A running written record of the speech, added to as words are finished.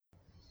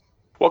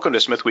Welcome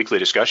to Smith Weekly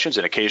Discussions,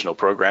 an occasional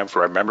program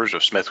for our members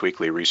of Smith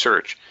Weekly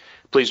Research.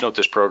 Please note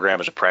this program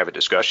is a private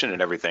discussion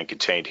and everything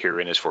contained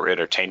herein is for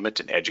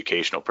entertainment and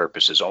educational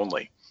purposes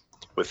only.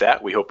 With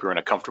that, we hope you're in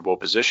a comfortable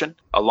position,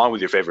 along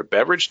with your favorite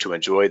beverage, to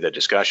enjoy the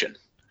discussion.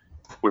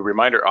 We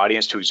remind our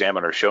audience to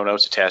examine our show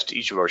notes attached to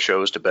each of our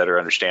shows to better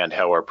understand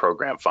how our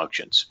program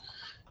functions.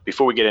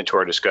 Before we get into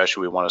our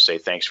discussion, we want to say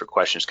thanks for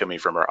questions coming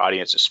from our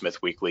audience at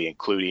Smith Weekly,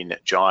 including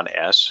John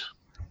S.,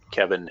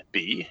 Kevin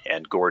B.,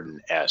 and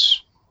Gordon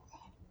S.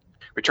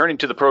 Returning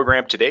to the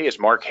program today is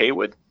Mark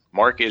Haywood.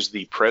 Mark is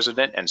the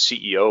president and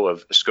CEO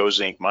of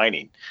ScoZinc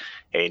Mining,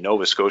 a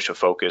Nova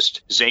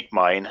Scotia-focused zinc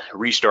mine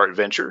restart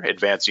venture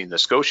advancing the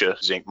Scotia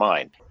Zinc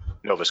Mine,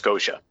 Nova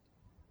Scotia.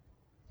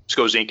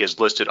 ScoZinc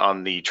is listed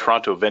on the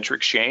Toronto Venture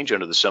Exchange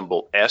under the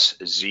symbol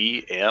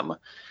SZM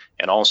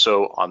and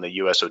also on the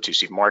US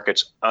OTC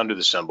markets under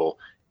the symbol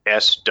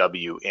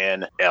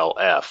SWNLF.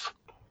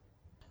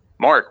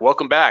 Mark,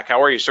 welcome back.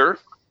 How are you, sir?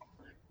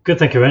 Good,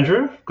 thank you,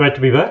 Andrew. Great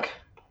to be back.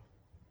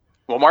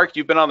 Well, Mark,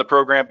 you've been on the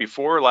program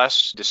before,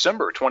 last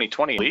December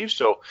 2020, I believe.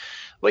 So,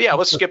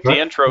 let's skip the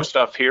intro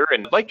stuff here.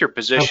 And I'd like your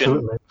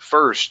position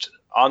first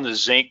on the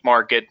zinc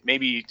market,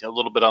 maybe a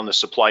little bit on the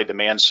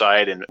supply-demand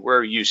side, and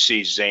where you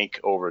see zinc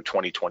over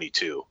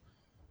 2022.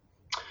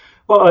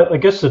 Well, I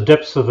guess the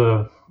depths of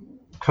the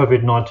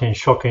COVID-19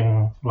 shock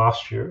in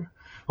last year,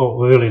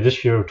 or early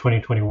this year of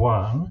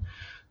 2021,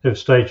 they've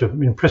staged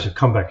an impressive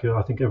comeback.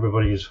 I think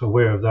everybody is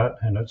aware of that,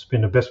 and it's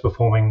been the best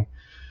performing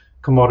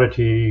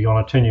commodity on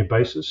a 10-year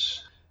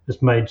basis.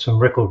 It's made some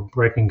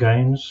record-breaking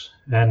gains,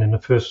 and in the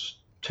first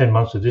 10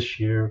 months of this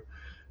year,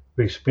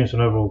 we experienced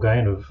an overall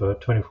gain of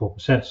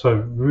 24%. So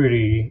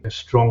really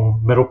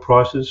strong metal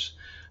prices.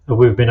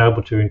 We've been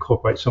able to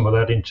incorporate some of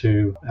that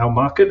into our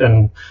market,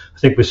 and I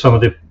think with some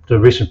of the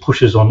recent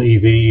pushes on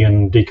EV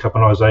and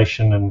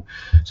decarbonisation and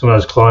some of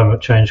those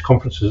climate change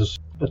conferences,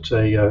 it's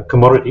a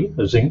commodity,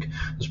 a zinc,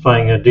 is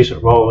playing a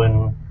decent role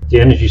in the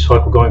energy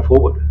cycle going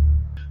forward.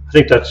 I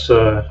think that's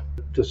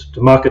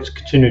the markets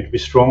continue to be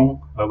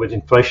strong with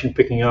inflation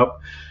picking up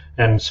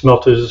and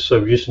smelters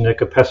reducing their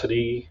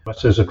capacity.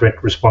 There's a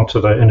direct response to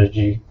the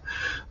energy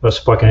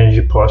spike in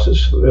energy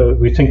prices.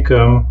 We think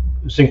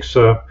zinc's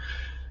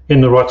in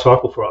the right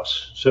cycle for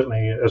us,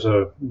 certainly as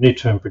a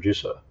near-term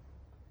producer.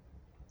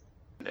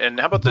 And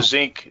how about the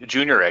zinc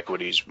junior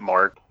equities,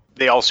 Mark?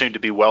 They all seem to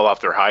be well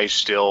off their highs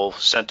still.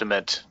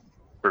 Sentiment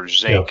for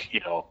zinc,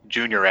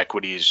 junior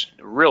equities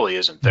really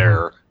isn't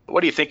there.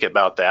 What do you think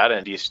about that,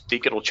 and do you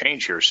think it'll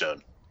change here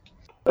soon?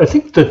 I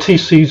think the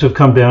TCs have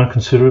come down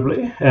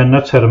considerably, and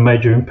that's had a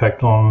major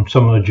impact on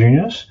some of the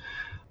juniors.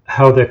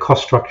 How their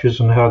cost structures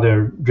and how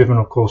they're driven,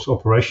 of course,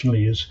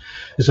 operationally is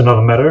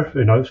another matter.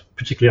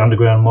 Particularly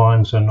underground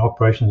mines and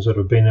operations that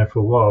have been there for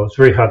a while. It's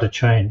very hard to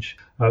change.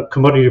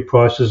 Commodity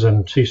prices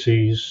and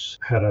TCs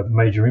had a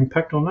major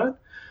impact on that.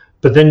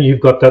 But then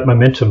you've got that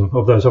momentum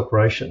of those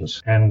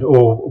operations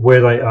or where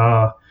they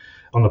are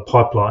on the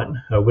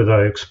pipeline, whether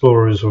they're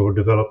explorers or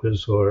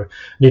developers or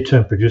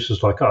near-term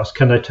producers like us.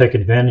 Can they take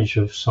advantage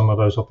of some of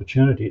those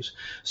opportunities?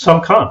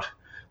 Some can't.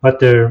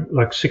 They're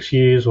like 6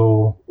 years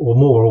or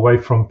more away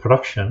from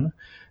production.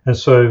 And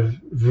so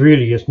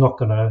really it's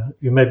not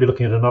you may be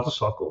looking at another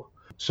cycle.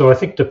 So I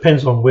think it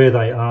depends on where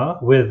they are,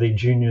 where the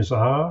juniors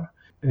are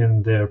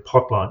in their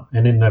pipeline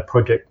and in their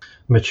project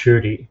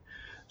maturity.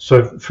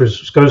 So for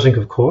ScoZinc,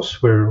 of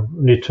course, we're a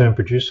near-term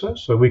producer,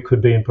 so we could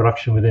be in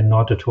production within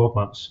 9 to 12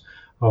 months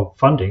of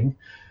funding,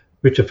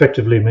 which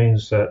effectively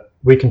means that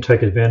we can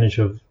take advantage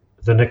of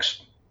the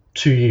next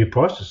 2-year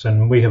prices,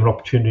 and we have an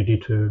opportunity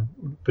to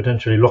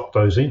potentially lock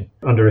those in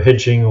under a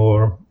hedging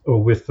or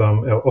with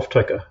our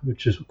off-taker,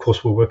 which is, of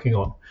course, we're working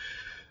on.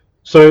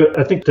 So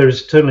I think there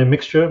is certainly a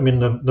mixture. I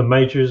mean, the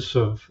majors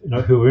of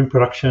who are in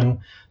production,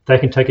 they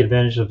can take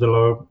advantage of the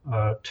lower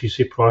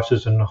TC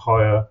prices and the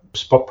higher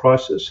spot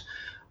prices.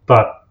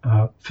 But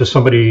for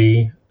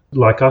somebody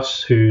like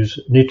us who's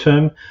near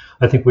term,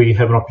 I think we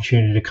have an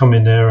opportunity to come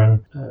in there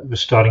and we're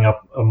starting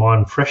up a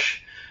mine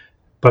fresh,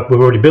 but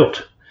we're already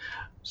built.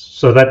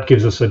 So that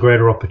gives us a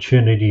greater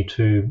opportunity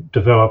to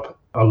develop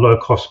a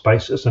low-cost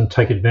basis and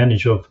take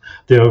advantage of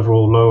the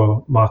overall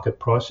lower market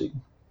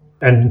pricing.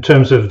 And in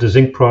terms of the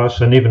zinc price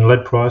and even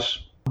lead price,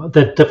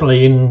 they're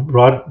definitely in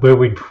right where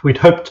we'd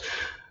hoped,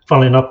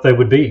 funnily enough, they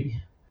would be.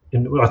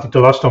 I think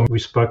the last time we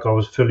spoke, I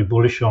was fairly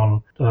bullish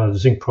on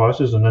zinc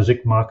prices and the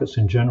zinc markets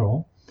in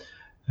general.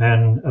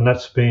 And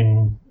that's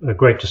been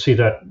great to see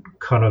that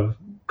kind of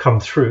come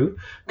through,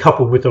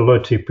 coupled with the low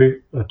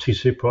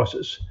TC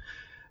prices.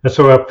 And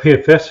so our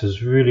PFS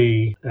is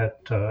really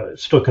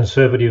still a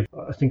conservative,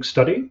 I think,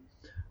 study.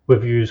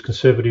 We've used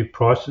conservative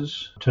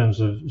prices in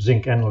terms of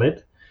zinc and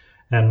lead,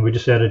 and we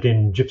just added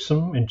in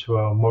gypsum into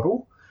our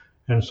model.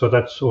 And so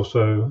that's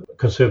also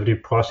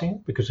conservative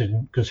pricing because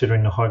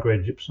considering the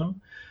high-grade gypsum.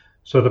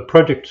 So the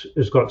project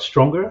has got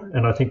stronger,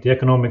 and I think the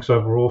economics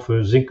overall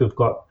for zinc have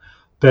got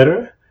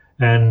better.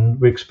 And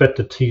we expect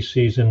the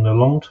TCs in the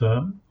long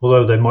term,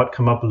 although they might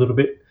come up a little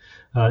bit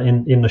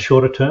in the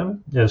shorter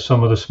term, as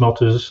some of the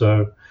smelters,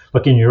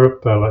 like in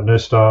Europe, like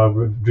Nostar,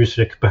 reduce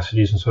their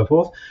capacities and so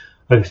forth.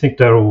 I think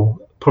that'll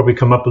probably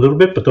come up a little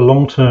bit, but the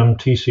long-term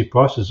TC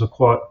prices are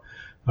quite,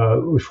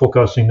 we're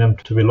forecasting them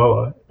to be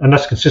lower. And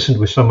that's consistent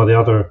with some of the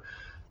other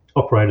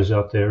operators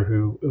out there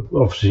who have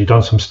obviously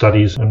done some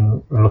studies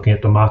and are looking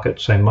at the market,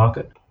 same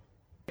market.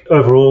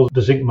 Overall,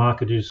 the zinc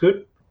market is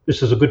good.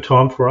 This is a good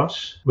time for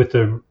us with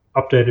the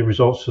updated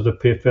results of the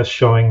PFS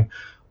showing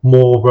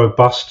more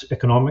robust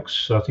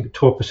economics. I think a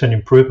 12%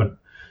 improvement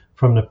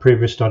from the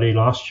previous study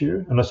last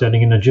year, and that's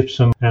adding in the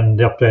gypsum, and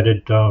the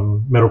updated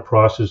metal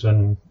prices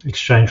and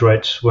exchange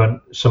rates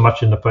weren't so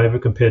much in the favour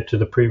compared to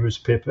the previous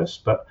PFS.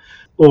 But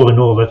all in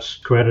all, that's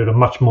created a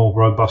much more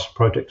robust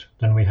project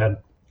than we had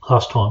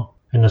last time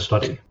in the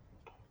study.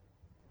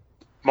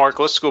 Mark,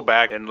 let's go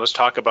back and let's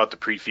talk about the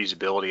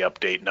pre-feasibility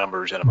update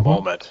numbers in a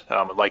moment.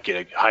 I'd like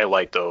you to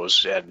highlight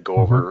those and go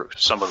over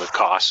some of the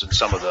costs and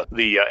some of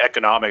the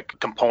economic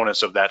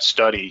components of that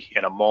study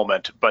in a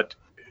moment. But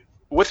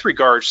with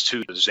regards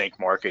to the zinc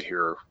market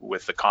here,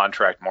 with the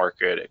contract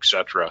market, et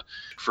cetera,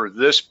 for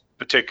this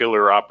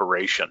particular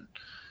operation,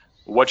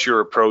 what's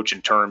your approach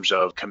in terms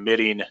of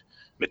committing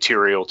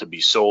material to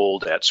be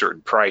sold at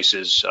certain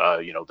prices,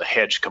 the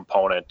hedge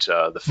component,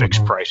 the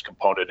fixed price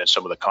component, and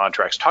some of the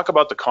contracts? Talk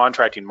about the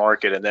contracting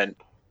market, and then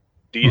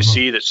do you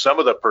see that some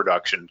of the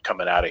production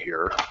coming out of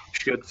here,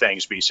 should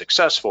things be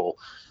successful,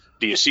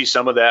 do you see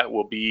some of that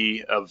will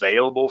be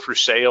available for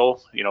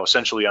sale,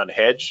 essentially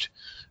unhedged?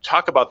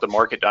 Talk about the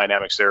market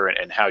dynamics there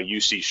and how you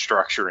see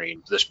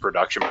structuring this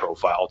production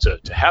profile to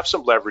have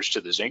some leverage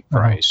to the zinc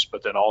price,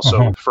 but then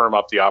also firm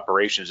up the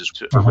operations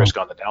for risk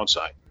on the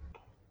downside.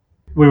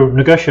 We're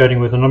negotiating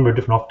with a number of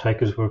different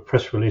off-takers. We've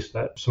press released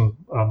that, some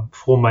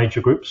 4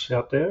 major groups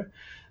out there.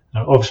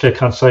 Obviously, I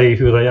can't say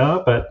who they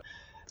are, but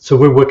so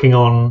we're working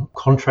on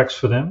contracts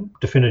for them,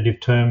 definitive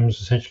terms,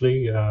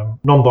 essentially,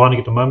 non-binding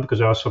at the moment because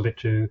they are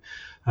subject to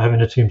having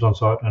the teams on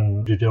site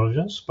and due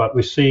diligence. But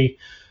we see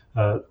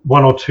 1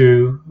 or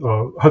 2,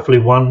 or hopefully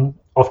 1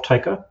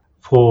 off-taker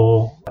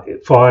for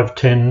 5,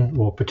 10,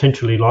 or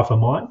potentially life of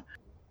mine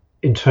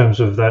in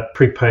terms of that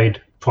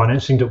prepaid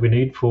financing that we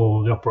need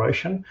for the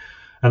operation.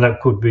 And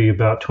that could be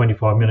about 20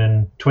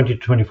 to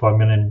 25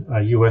 million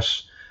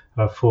US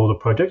for the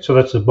project. So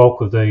that's the bulk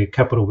of the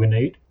capital we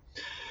need.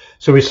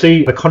 So we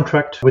see the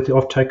contract with the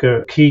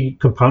off-taker a key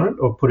component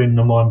of putting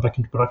the mine back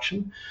into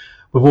production.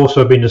 We've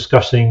also been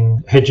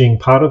discussing hedging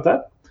part of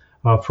that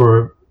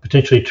for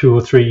potentially 2 or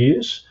 3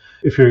 years.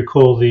 If you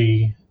recall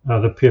the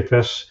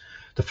PFS,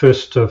 the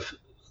first of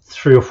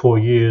 3 or 4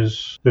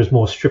 years, there's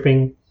more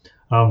stripping.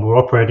 We're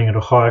operating at a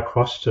higher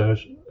cost,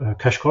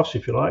 cash cost,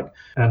 if you like,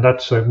 and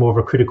that's more of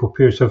a critical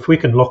period. So if we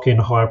can lock in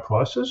higher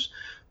prices,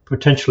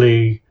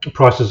 potentially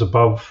prices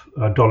above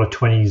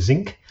 $1.20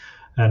 zinc,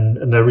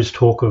 and there is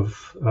talk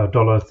of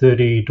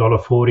 $1.30,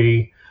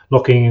 $1.40,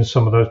 locking in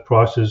some of those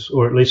prices,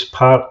 or at least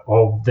part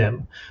of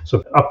them,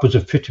 so upwards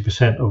of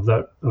 50% of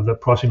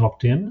that pricing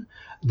locked in,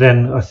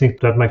 then I think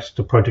that makes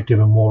the project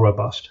even more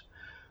robust.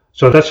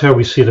 So that's how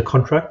we see the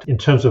contract. In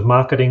terms of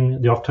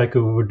marketing, the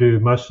off-taker will do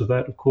most of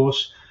that, of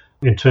course.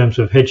 In terms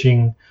of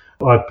hedging,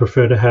 I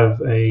prefer to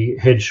have a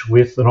hedge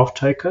with an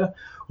off-taker,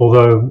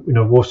 although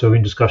we're also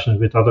in discussions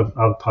with other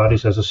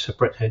parties as a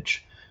separate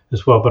hedge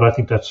as well. But I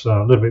think that's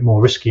a little bit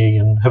more risky,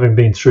 and having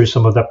been through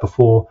some of that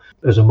before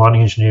as a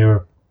mining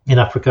engineer in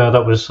Africa,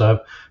 that was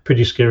a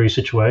pretty scary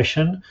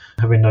situation,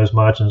 having those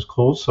margins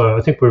called. So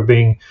I think we're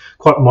being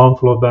quite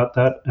mindful about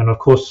that. And of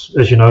course,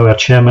 as you know, our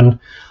chairman,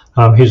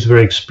 he's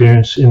very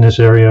experienced in this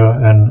area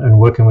and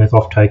working with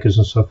off-takers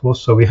and so forth.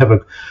 So we have a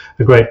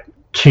great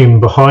team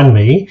behind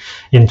me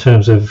in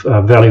terms of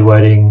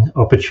evaluating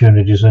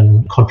opportunities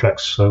and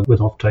contracts with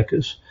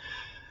off-takers.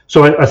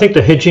 So I think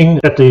the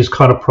hedging at these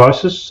kind of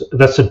prices,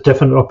 that's a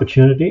definite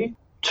opportunity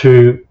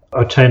to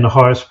attain the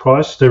highest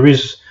price. There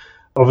is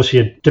obviously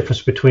a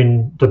difference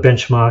between the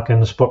benchmark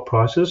and the spot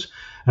prices,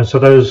 and so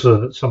those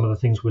are some of the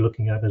things we're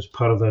looking at as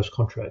part of those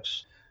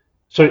contracts.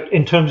 So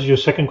in terms of your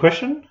second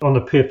question on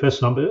the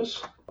PFS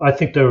numbers, I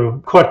think they were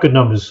quite good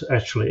numbers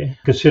actually,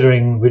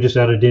 considering we just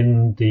added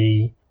in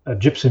the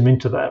gypsum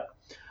into that.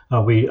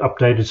 We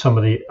updated some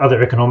of the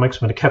other economics,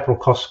 but the capital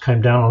costs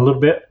came down a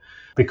little bit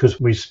because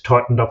we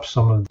tightened up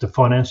some of the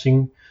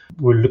financing.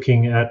 We're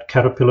looking at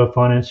Caterpillar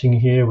financing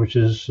here, which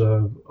is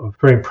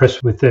very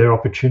impressed with their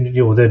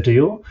opportunity or their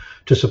deal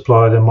to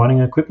supply their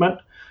mining equipment.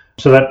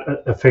 So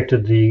that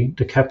affected the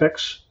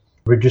CapEx,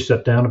 reduced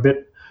that down a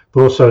bit,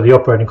 but also the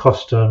operating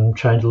cost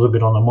changed a little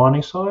bit on the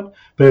mining side,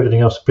 but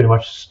everything else pretty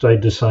much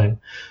stayed the same.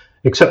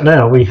 Except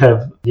now we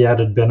have the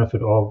added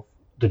benefit of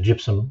the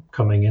gypsum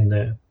coming in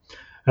there.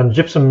 And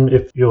gypsum,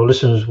 if your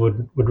listeners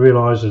would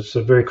realise, it's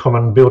a very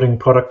common building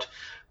product,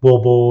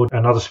 wallboard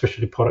and other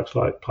specialty products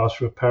like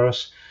plaster of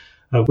Paris.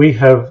 We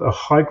have a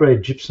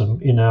high-grade gypsum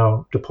in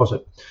our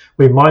deposit.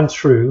 We mine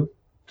through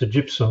the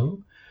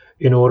gypsum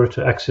in order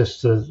to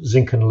access the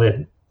zinc and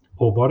lead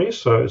ore bodies.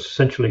 So it's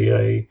essentially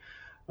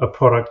a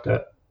product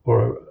that,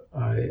 or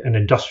an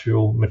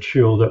industrial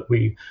material that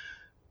we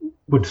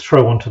would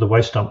throw onto the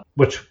waste dump,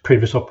 which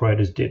previous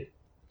operators did.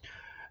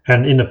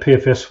 And in the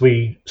PFS,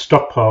 we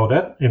stockpiled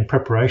that in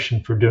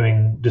preparation for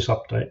doing this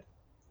update.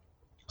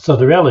 So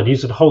the reality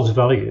is it holds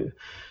value.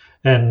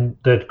 And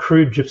that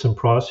crude gypsum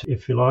price,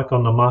 if you like,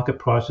 on the market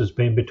price has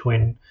been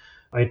between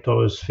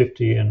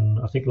 $8.50 and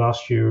I think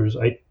last year was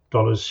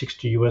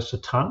 $8.60 US a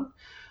ton.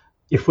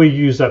 If we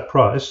use that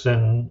price,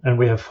 then and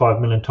we have 5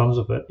 million tons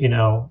of it in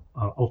our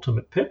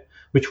ultimate pit,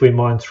 which we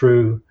mine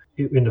through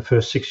in the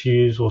first 6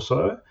 years or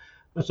so,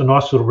 that's a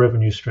nice little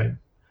revenue stream.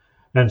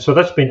 And so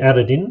that's been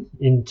added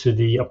into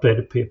the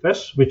updated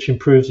PFS, which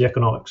improves the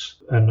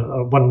economics.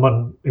 And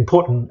one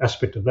important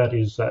aspect of that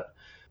is that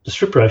the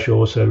strip ratio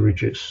also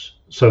reduced.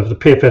 So the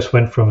PFS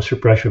went from a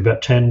strip ratio of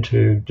about 10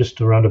 to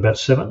just around about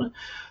 7.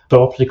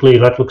 So optically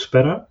that looks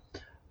better.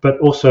 But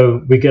also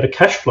we get a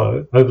cash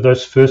flow over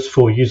those first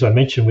 4 years I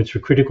mentioned, which are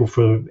critical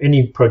for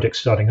any project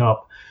starting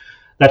up.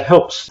 That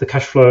helps the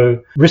cash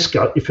flow risk,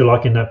 if you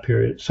like, in that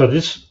period. So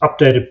this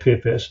updated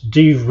PFS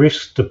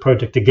de-risked the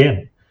project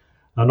again.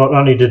 Not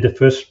only did the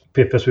first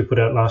PFS we put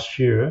out last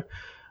year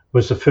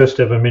was the first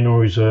ever mineral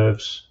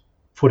reserves,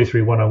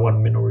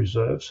 43-101 mineral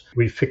reserves.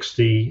 We fixed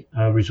the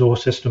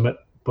resource estimate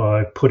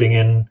by putting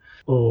in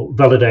or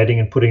validating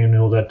and putting in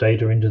all that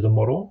data into the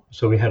model.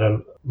 So we had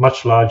a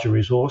much larger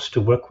resource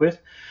to work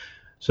with.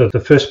 So the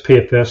first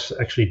PFS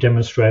actually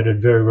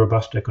demonstrated very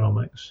robust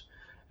economics.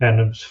 And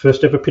it was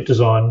first ever pit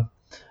design,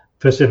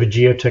 first ever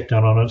geotech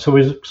done on it. So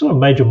it was sort of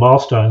major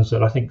milestones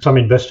that I think some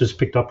investors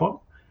picked up on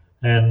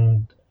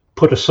and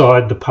put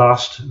aside the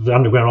past, the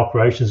underground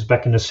operations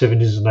back in the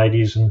 70s and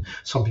 80s and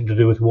something to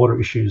do with water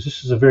issues.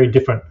 This is a very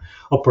different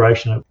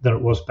operation than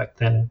it was back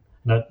then,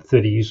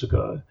 30 years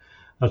ago.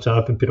 It's an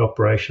open pit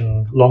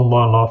operation, long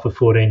mine life of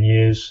 14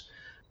 years.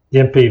 The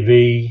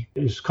NPV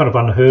is kind of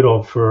unheard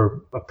of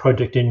for a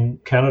project in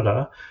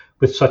Canada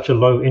with such a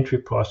low entry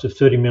price of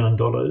 $30 million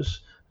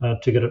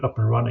to get it up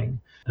and running.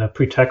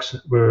 Pre-tax,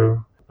 we're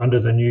under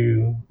the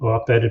new or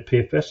updated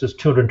PFS is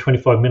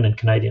 225 million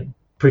Canadian.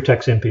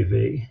 Pre-tax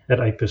NPV at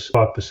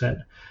 5%.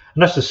 And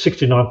that's a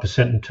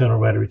 69% internal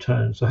rate of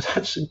return. So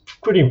that's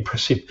pretty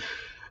impressive.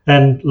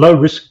 And low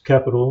risk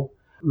capital,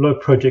 low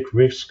project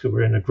risk.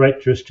 We're in a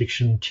great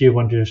jurisdiction, tier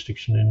 1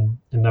 jurisdiction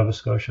in Nova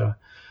Scotia.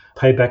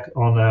 Payback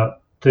on our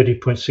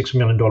 $30.6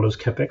 million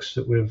capex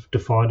that we've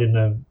defined in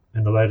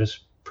the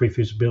latest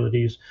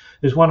pre-feasibilities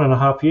is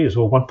 1.5 years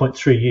or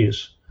 1.3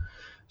 years.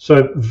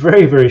 So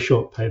very, very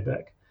short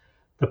payback.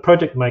 The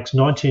project makes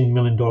 $19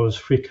 million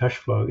free cash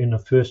flow in the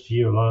first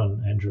year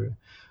alone, Andrew.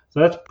 So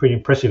that's pretty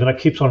impressive, and it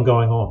keeps on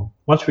going on.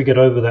 Once we get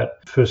over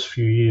that first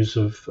few years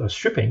of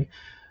stripping,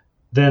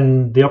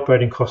 then the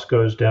operating cost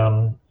goes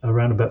down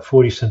around about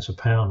 40 cents a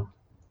pound.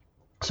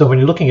 So when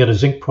you're looking at a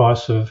zinc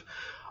price of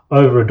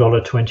over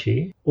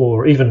 $1.20,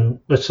 or even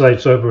let's say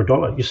it's over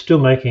 $1, you're still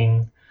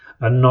making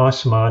a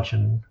nice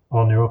margin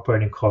on your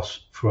operating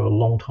costs for a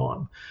long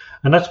time.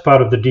 And that's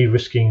part of the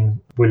de-risking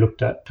we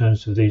looked at in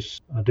terms of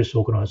this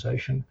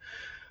organisation.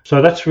 So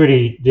that's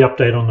really the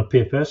update on the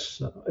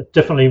PFS. It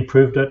definitely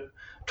improved it,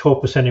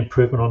 12%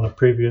 improvement on the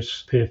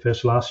previous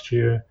PFS last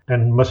year.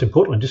 And most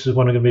importantly, this is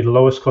one of going to be the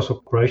lowest cost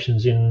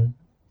operations in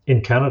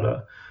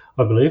Canada,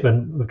 I believe,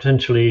 and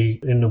potentially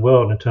in the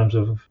world in terms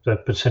of the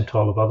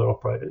percentile of other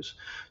operators.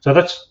 So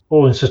that's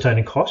all in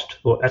sustaining cost,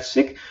 or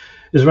AISC,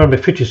 is around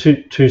about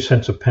 52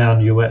 cents a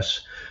pound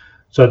US.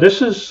 So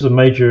this is a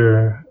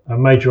major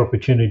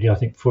opportunity, I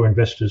think, for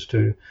investors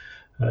to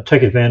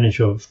take advantage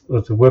of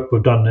the work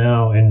we've done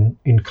now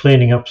in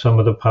cleaning up some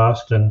of the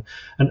past and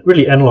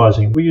really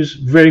analysing. We use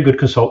very good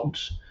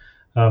consultants,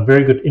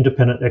 very good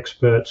independent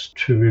experts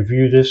to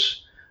review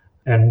this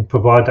and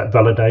provide that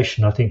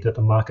validation, I think, that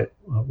the market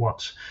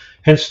wants.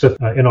 Hence the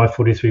NI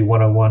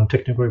 43-101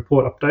 technical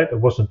report update. It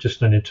wasn't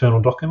just an internal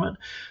document.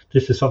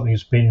 This is something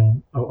that's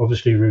been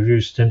obviously reviewed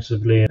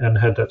extensively and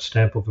had that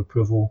stamp of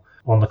approval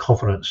on the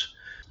confidence.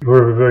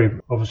 We're very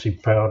obviously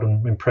proud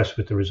and impressed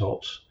with the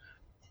results.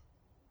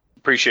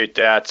 Appreciate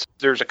that.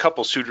 There's a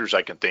couple suitors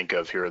I can think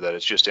of here that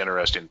it's just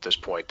interesting at this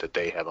point that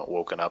they haven't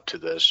woken up to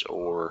this,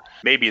 or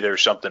maybe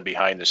there's something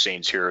behind the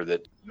scenes here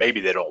that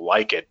maybe they don't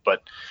like it.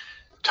 But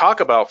talk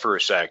about for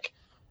a sec,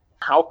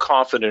 how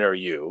confident are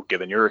you,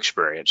 given your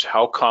experience,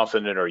 how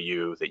confident are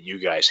you that you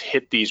guys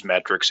hit these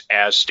metrics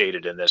as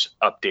stated in this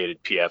updated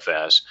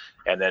PFS?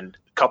 And then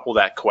couple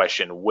that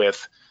question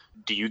with,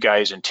 do you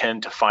guys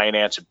intend to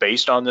finance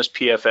based on this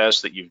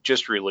PFS that you've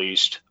just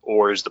released,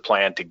 or is the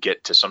plan to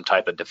get to some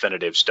type of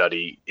definitive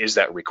study? Is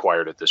that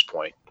required at this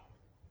point?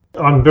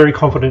 I'm very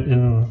confident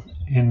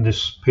in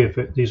these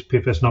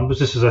PFS numbers.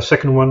 This is our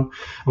second one,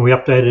 and we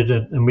updated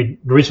it. And the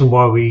reason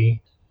why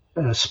we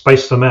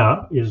space them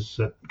out is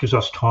that it gives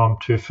us time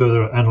to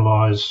further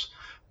analyse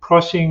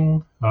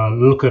pricing,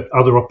 look at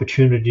other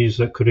opportunities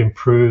that could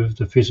improve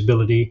the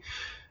feasibility.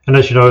 And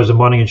as you know, as a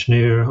mining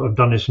engineer, I've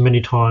done this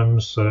many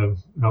times,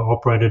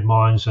 operated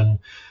mines, and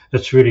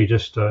it's really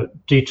just a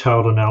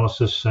detailed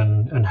analysis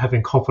and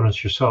having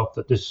confidence yourself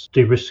that this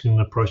de-risking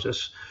the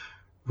process.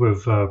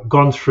 We've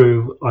gone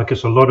through, I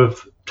guess, a lot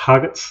of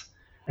targets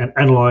and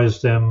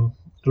analysed them,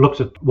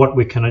 looked at what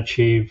we can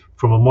achieve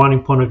from a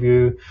mining point of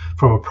view,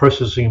 from a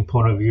processing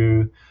point of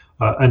view,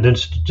 And then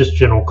just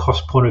general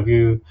cost point of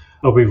view,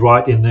 are we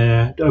right in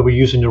there? Are we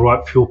using the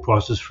right fuel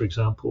prices, for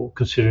example,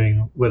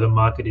 considering where the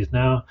market is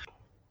now?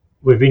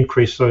 We've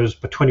increased those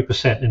by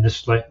 20% in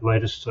this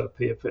latest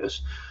PFS.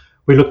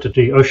 We looked at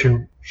the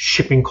ocean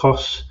shipping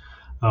costs,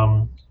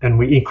 and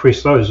we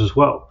increased those as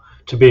well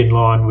to be in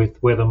line with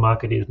where the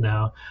market is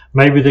now.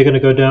 Maybe they're going to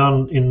go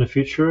down in the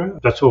future.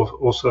 That's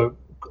also,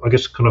 I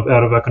guess, kind of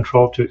out of our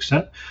control to an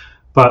extent.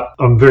 But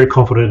I'm very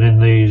confident in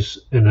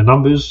the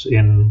numbers,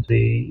 in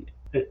the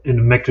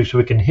metrics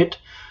we can hit.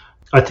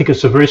 I think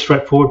it's a very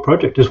straightforward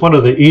project. It's one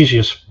of the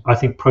easiest, I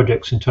think,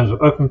 projects in terms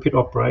of open pit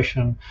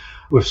operation.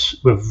 We've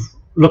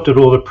looked at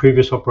all the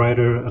previous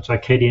operator, it's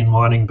Arcadian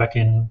Mining back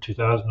in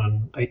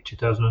 2008,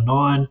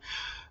 2009.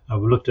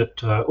 We looked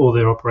at all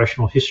their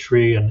operational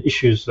history and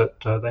issues that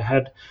they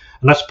had.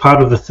 And that's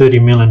part of the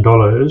 $30 million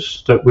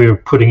that we're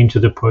putting into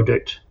the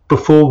project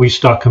before we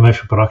start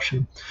commercial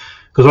production,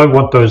 because I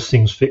want those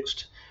things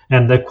fixed.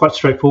 And they're quite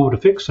straightforward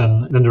to fix.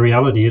 And the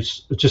reality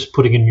is it's just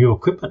putting in new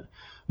equipment,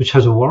 which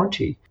has a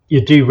warranty.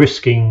 You're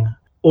de-risking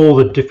all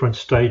the different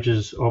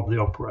stages of the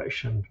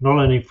operation. Not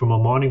only from a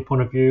mining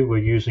point of view, we're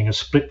using a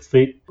split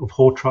fleet of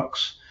haul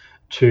trucks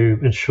to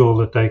ensure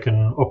that they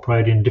can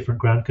operate in different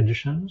ground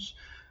conditions.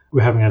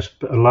 We're having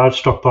a large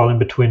stockpile in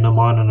between the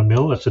mine and the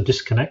mill. That's a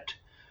disconnect.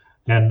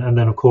 And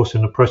then, of course,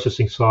 in the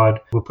processing side,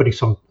 we're putting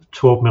some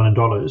 $12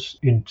 million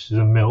into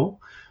the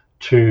mill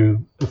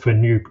for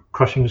new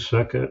crushing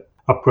circuit,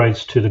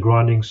 upgrades to the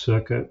grinding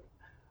circuit,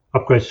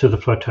 upgrades to the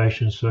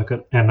flotation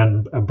circuit, and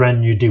then a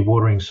brand new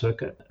dewatering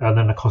circuit, and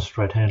then a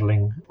concentrate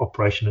handling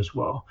operation as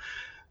well.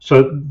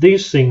 So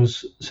these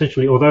things,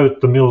 essentially, although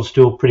the mill is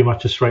still pretty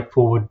much a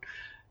straightforward,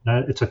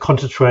 it's a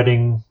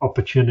concentrating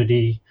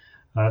opportunity.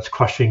 It's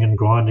crushing and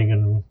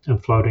grinding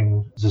and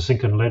floating the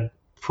zinc and lead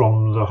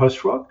from the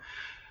host rock.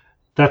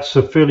 That's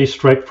a fairly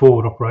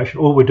straightforward operation.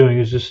 All we're doing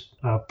is just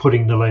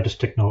putting the latest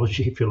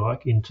technology, if you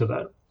like, into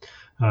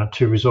that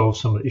to resolve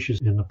some of the issues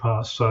in the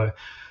past. So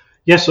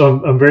yes,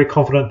 I'm very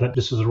confident that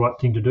this is the right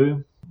thing to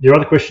do. Your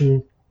other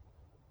question,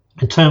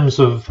 in terms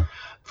of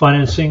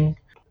financing,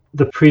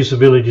 the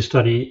feasibility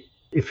study,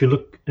 if you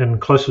look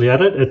and closely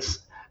at it,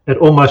 it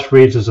almost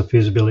reads as a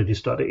feasibility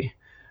study.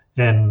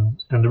 And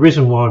the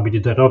reason why we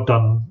did that, I've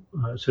done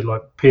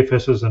like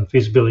PFSs and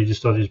feasibility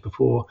studies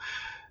before,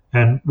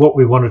 and what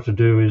we wanted to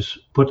do is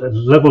put a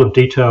level of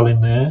detail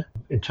in there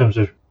in terms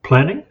of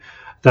planning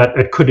that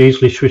it could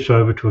easily switch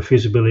over to a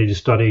feasibility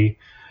study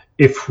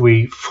if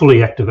we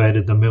fully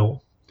activated the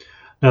mill.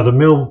 Now the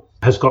mill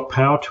has got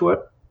power to it,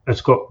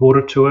 it's got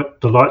water to it,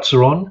 the lights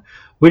are on.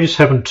 We just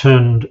haven't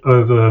turned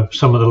over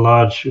some of the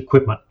large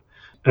equipment.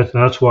 And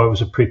that's why it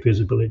was a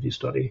pre-feasibility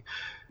study.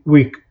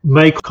 We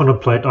may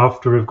contemplate,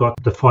 after we've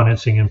got the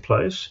financing in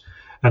place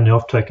and the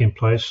offtake in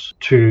place,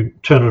 to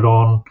turn it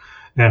on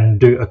and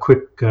do a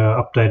quick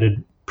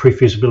updated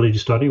pre-feasibility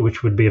study,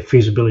 which would be a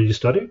feasibility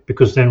study,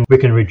 because then we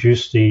can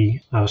reduce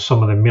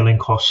some of the milling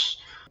costs,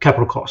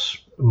 capital costs,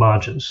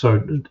 margins.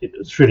 So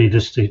it's really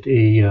just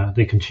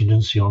the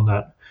contingency on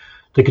that.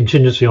 The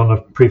contingency on the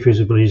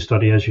pre-feasibility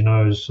study, as you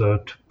know, is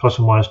plus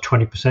or minus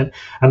 20%,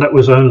 and that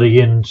was only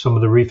in some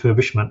of the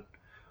refurbishment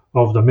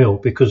of the mill,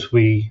 because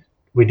we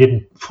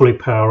didn't fully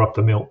power up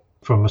the mill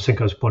from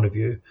Ausenco's point of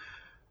view.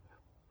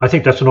 I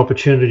think that's an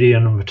opportunity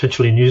and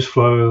potentially news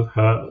flow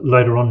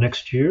later on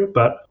next year,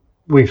 but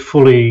we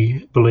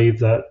fully believe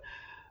that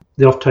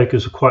the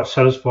off-takers are quite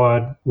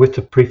satisfied with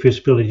the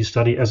pre-feasibility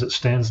study as it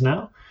stands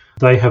now.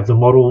 They have the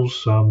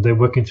models, they're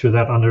working through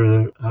that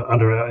under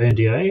our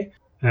NDA,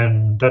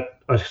 and that,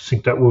 I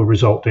think, that will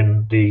result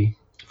in the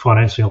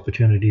financing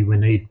opportunity we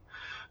need,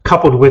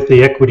 coupled with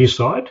the equity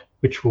side,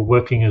 which we're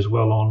working as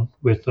well on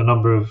with a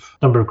number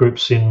of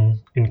groups in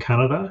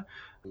Canada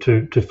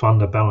to fund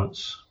the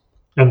balance.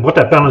 And what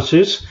that balance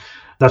is,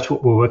 that's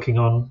what we're working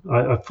on.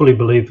 I fully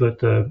believe that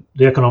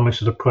the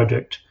economics of the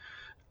project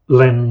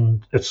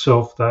lend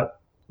itself that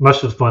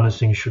most of the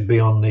financing should be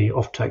on the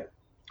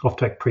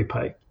offtake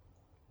prepay.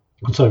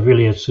 And so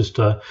really it's just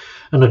an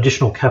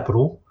additional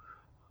capital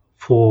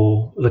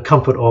for the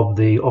comfort of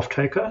the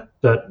off-taker,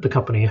 that the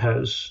company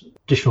has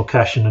additional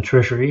cash in the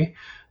treasury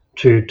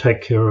to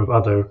take care of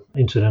other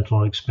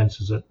incidental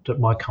expenses that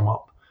might come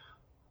up.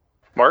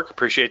 Mark,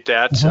 appreciate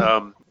that.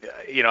 Mm-hmm.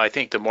 I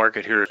think the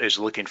market here is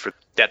looking for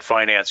debt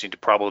financing to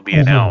probably be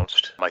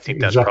announced. I think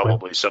that's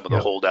probably some of the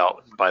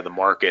holdout by the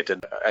market.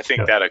 And I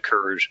think that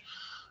occurs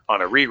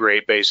on a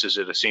re-rate basis.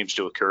 It seems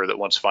to occur that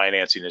once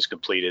financing is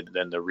completed,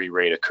 then the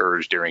re-rate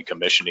occurs during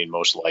commissioning,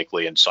 most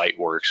likely, and site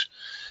works.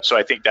 So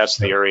I think that's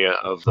the area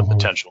of the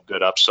potential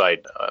good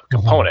upside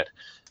component.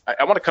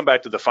 I want to come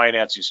back to the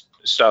financing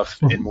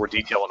stuff in more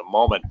detail in a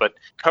moment, but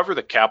cover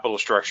the capital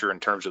structure in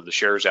terms of the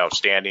shares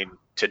outstanding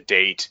to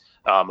date.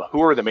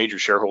 Who are the major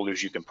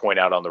shareholders you can point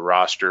out on the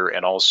roster,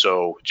 and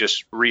also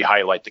just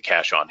re-highlight the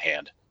cash on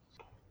hand?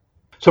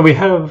 So we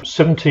have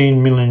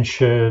 17 million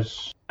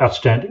shares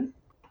outstanding.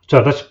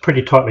 So that's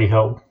pretty tightly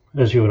held,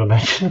 as you would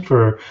imagine,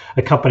 for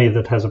a company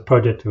that has a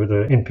project with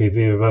an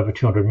NPV of over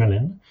 200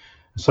 million.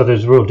 So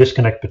there's a real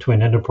disconnect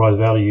between enterprise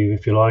value,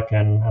 if you like,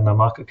 and the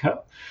market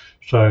cap.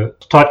 So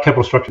tight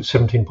capital structure,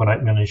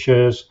 17.8 million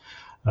shares.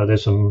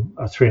 There's some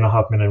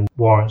 3.5 million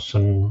warrants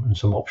and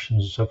some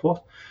options and so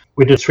forth.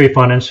 We did 3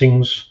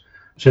 financings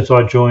since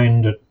I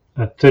joined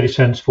at 30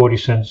 cents, 40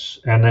 cents,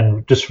 and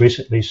then just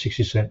recently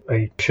 60 cents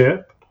a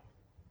share.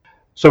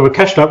 So we're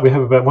cashed up. We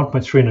have about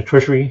 1.3 in the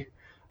treasury.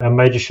 Our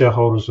major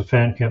shareholders are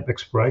FanCamp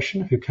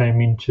Exploration, who came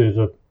into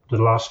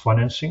the last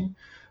financing.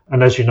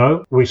 And as you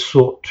know, we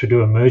sought to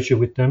do a merger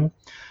with them.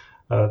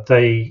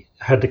 They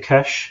had the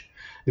cash,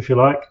 if you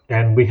like,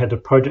 and we had the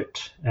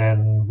project,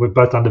 and we're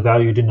both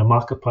undervalued in the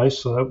marketplace,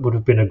 so that would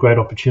have been a great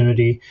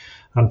opportunity.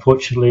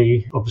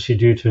 Unfortunately, obviously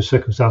due to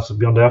circumstances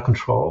beyond our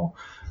control,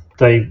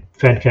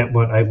 FanCamp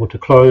weren't able to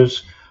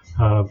close,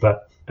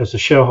 but as a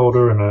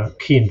shareholder and a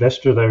key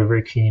investor, they were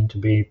very keen to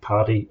be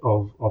party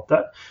of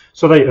that.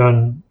 So they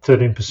earn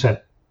 13%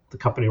 of the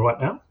company right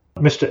now.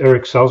 Mr.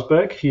 Eric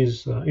Salzberg,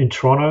 he's in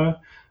Toronto.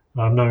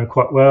 I know him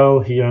quite well.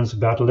 He owns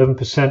about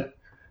 11%.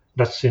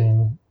 That's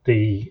in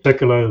the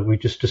circular we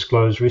just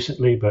disclosed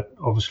recently, but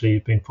obviously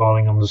he's been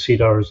filing on the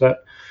CEDAR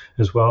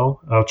as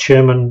well. Our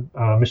chairman,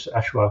 Mr.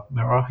 Ashwa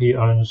Mehra, he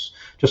owns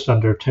just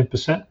under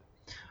 10%.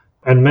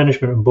 And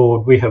management and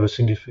board, we have a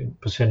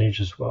significant percentage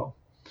as well.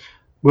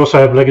 We also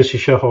have legacy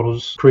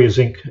shareholders, Korea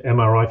Zinc,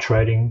 MRI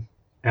Trading,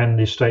 and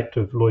the estate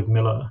of Lloyd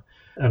Miller,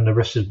 and the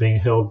rest is being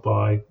held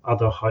by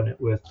other high net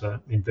worth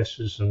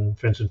investors and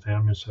friends and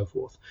family and so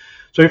forth.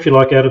 So if you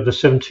like, out of the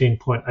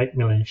 17.8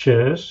 million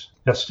shares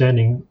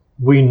outstanding,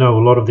 we know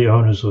a lot of the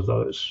owners of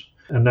those,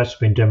 and that's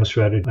been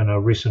demonstrated in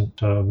our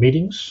recent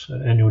meetings,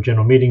 annual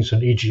general meetings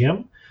and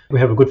EGM. We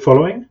have a good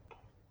following.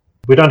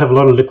 We don't have a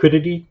lot of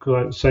liquidity, because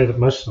I would say that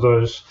most of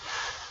those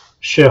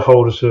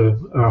shareholders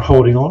are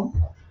holding on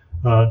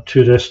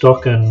to their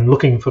stock and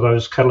looking for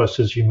those catalysts,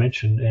 as you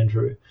mentioned,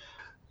 Andrew.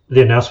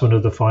 The announcement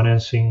of the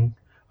financing,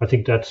 I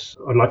think I'd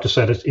like to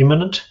say that's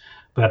imminent,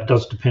 but it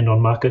does depend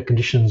on market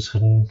conditions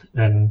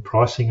and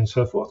pricing and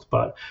so forth.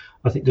 But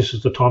I think this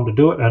is the time to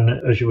do it. And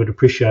as you would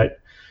appreciate,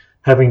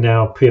 having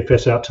now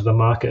PFS out to the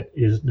market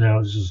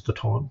this is the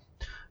time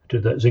to do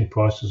that. Zinc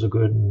prices are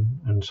good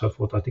and so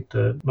forth. I think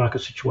the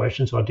market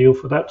situation is ideal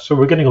for that. So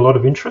we're getting a lot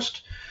of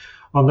interest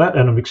on that,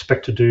 and I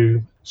expect to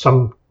do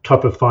some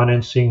type of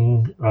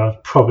financing,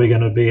 probably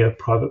going to be a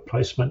private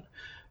placement.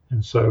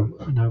 And so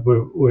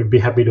we'd be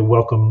happy to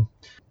welcome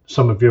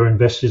some of your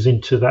investors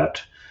into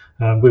that.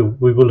 We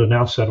will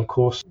announce that, of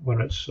course,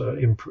 when it's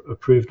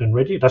approved and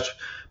ready. That's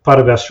part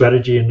of our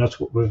strategy, and that's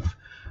what we've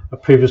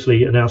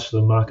previously announced to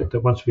the market, that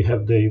once we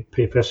have the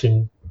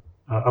PFS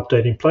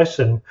update in place,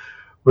 then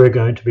we're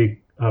going to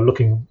be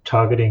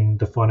targeting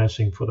the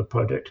financing for the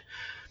project.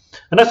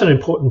 And that's an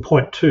important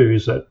point too,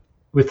 is that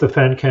with the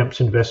FanCamp's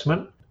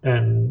investment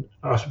and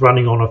us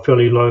running on a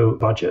fairly low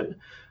budget,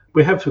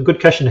 we have a good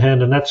cash in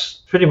hand, and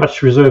that's pretty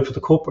much reserved for the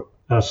corporate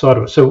side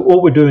of it. So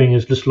all we're doing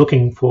is just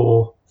looking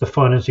for the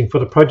financing for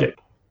the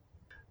project,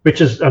 which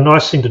is a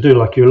nice thing to do.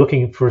 Like, you're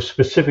looking for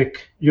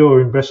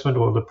your investment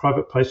or the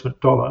private placement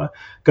dollar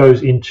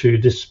goes into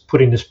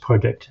putting this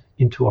project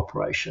into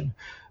operation,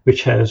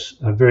 which has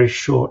a very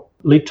short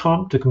lead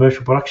time to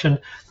commercial production,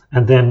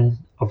 and then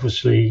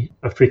obviously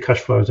a free cash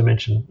flow, as I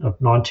mentioned, of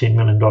 $19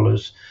 million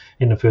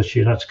in the first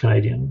year. That's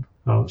Canadian.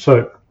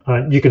 So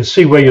you can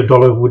see where your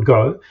dollar would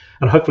go,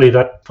 and hopefully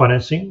that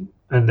financing,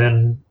 and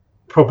then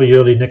probably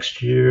early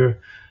next year,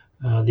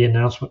 the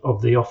announcement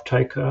of the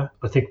off-taker,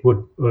 I think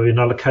would be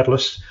another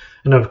catalyst.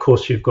 And then of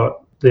course you've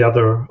got the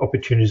other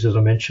opportunities, as I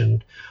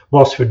mentioned.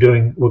 Whilst we're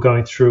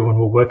going through and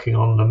we're working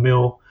on the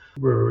mill,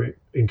 we're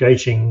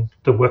engaging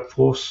the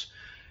workforce,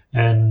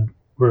 and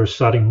we're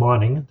starting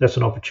mining. That's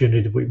an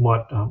opportunity that we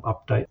might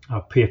update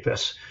our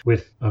PFS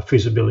with a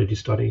feasibility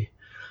study.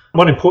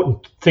 One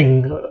important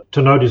thing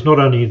to note is not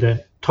only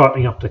the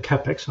tightening up the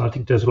capex, and I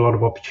think there's a lot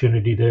of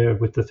opportunity there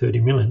with the 30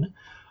 million.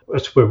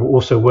 That's where we're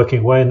also working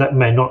away, and that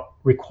may not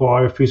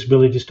require a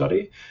feasibility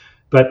study,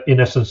 but in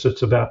essence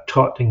it's about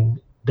tightening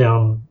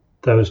down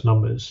those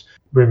numbers,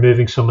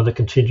 removing some of the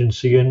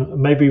contingency, and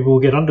maybe we'll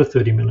get under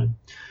 30 million.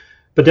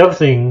 But the other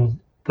thing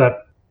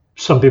that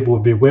some people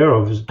would be aware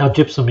of is our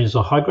gypsum is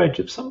a high-grade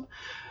gypsum,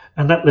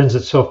 and that lends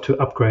itself to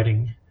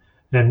upgrading.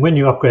 And when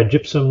you upgrade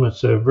gypsum,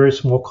 it's a very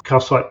small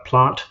calcite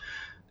plant,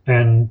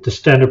 and the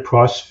standard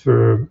price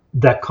for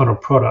that kind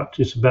of product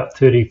is about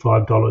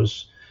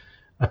 $35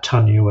 a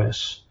ton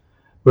US.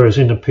 Whereas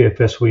in the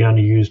PFS, we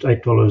only used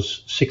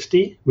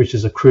 $8.60, which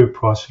is a crude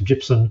price for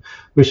gypsum,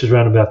 which is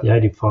around about the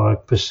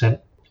 85%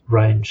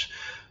 range.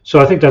 So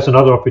I think that's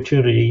another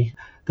opportunity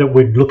that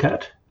we'd look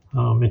at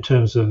in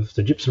terms of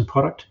the gypsum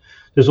product.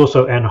 There's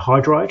also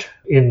anhydrite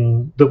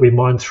that we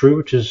mine through,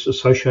 which is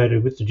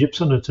associated with the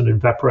gypsum. It's an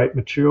evaporate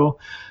material.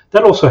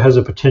 That also has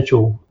a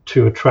potential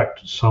to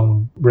attract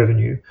some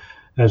revenue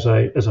as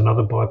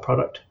another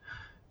byproduct.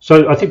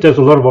 So I think there's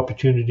a lot of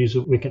opportunities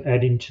that we can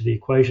add into the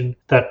equation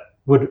that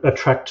would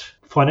attract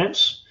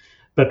finance,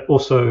 but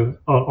also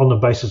on the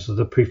basis of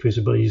the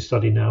pre-feasibility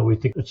study now. We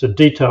think it's a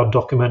detailed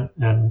document,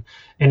 and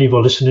any of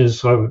our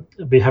listeners, I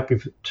would be happy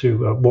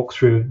to walk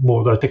through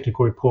more of the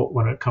technical report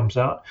when it comes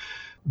out.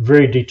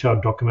 very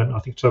detailed document. I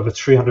think it's over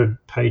 300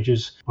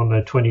 pages on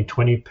the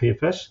 2020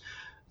 PFS.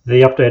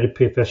 The updated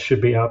PFS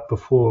should be out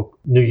before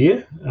New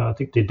Year. I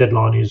think the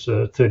deadline is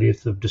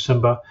 30th of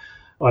December.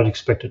 I'd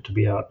expect it to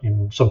be out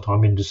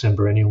sometime in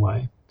December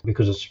anyway,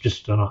 because it's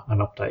just an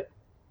update.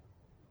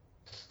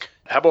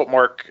 How about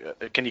Mark?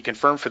 Can you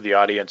confirm for the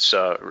audience,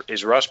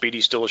 is Ross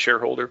Beaty still a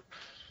shareholder?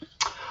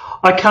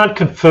 I can't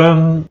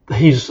confirm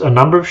a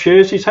number of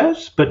shares he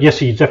has, but yes,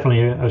 he's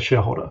definitely a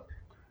shareholder.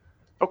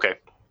 Okay.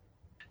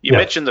 You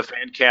mentioned the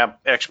FanCamp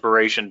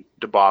expiration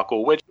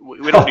debacle, which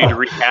we don't need to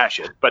rehash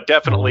it, but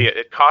definitely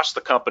it cost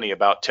the company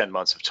about 10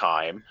 months of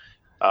time.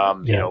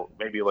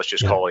 Maybe let's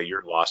just call it a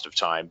year lost of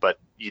time, but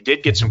you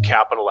did get some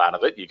capital out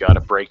of it. You got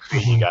a break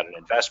fee, you got an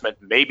investment.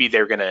 Maybe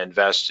they're going to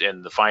invest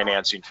in the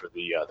financing for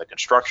the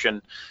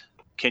construction.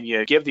 Can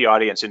you give the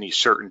audience any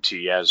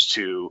certainty as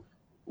to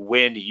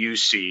when you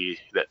see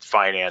that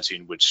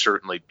financing would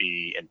certainly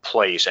be in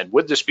place? And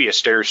would this be a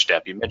stair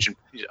step? You mentioned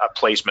a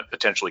placement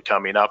potentially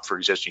coming up for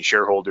existing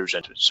shareholders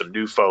and some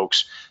new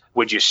folks.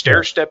 Would you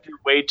stair step your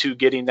way to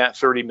getting that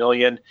 $30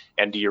 million?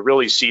 And do you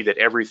really see that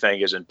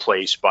everything is in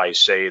place by,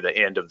 say, the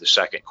end of the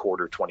second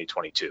quarter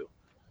 2022?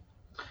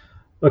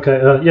 Okay,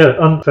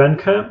 on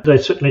FanCamp, they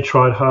certainly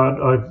tried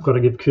hard. I've got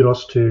to give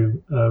kudos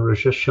to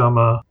Rajesh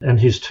Sharma and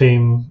his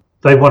team.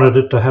 They wanted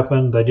it to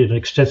happen. They did an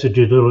extensive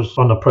due diligence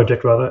on the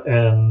project,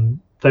 and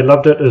they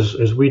loved it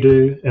as we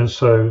do. And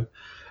so,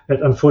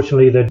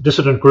 unfortunately, the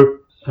dissident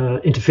group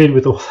interfered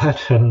with all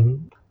that,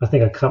 and I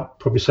think I can't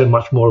probably say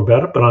much more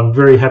about it, but I'm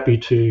very happy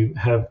to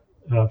have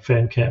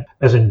FanCamp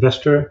as an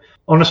investor.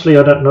 Honestly,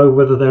 I don't know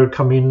whether they would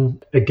come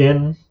in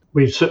again.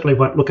 We certainly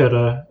won't look at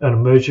a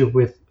merger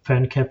with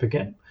FanCamp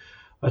again.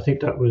 I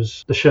think that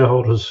was the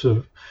shareholders,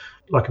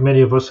 like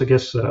many of us, I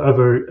guess,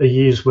 over a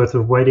year's worth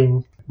of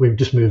waiting, we've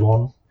just moved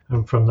on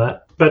from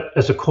that. But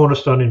as a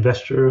cornerstone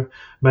investor,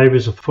 maybe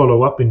as a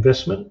follow-up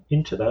investment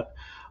into that,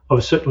 I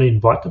would certainly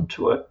invite them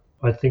to it,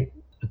 I think,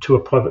 to a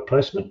private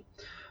placement,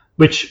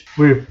 which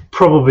we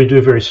probably do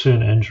very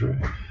soon, Andrew.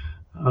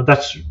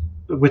 That's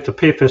with the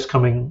PFS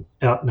coming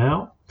out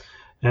now,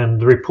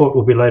 and the report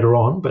will be later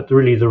on, but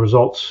really the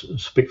results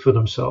speak for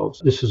themselves.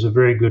 This is a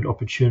very good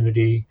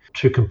opportunity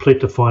to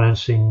complete the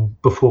financing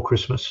before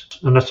Christmas,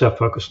 and that's our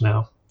focus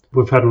now.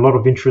 We've had a lot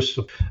of interest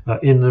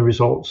in the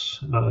results.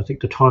 I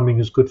think the timing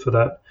is good for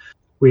that.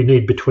 We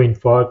need between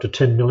 5 to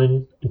 10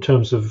 million in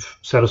terms of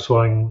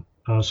satisfying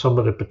some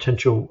of the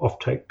potential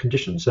offtake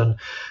conditions, and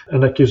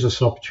that gives us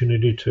an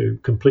opportunity to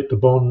complete the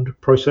bond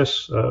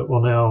process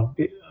on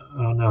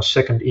our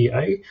second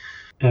EA,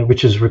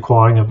 which is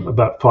requiring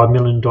about $5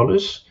 million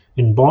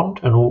in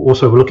bond, and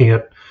also we're looking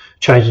at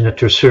changing it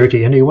to a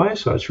surety anyway,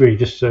 so it's really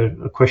just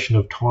a question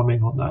of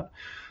timing on that.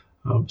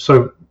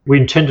 So we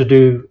intend to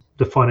do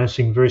the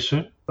financing very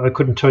soon. I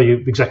couldn't tell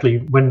you exactly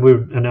when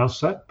we'll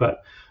announce that,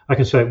 but I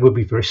can say it will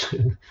be very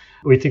soon.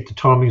 We think the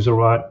timings are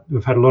right.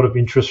 We've had a lot of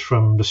interest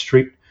from the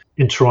street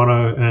in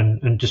Toronto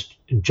and just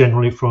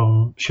generally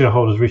from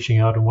shareholders reaching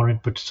out and wanting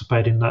to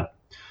participate in that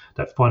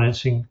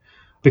financing.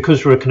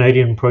 Because we're a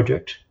Canadian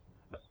project,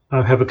 we're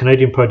a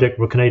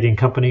Canadian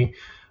company,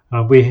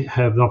 we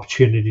have an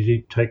opportunity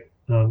to take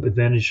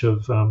advantage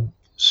of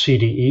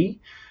CDE,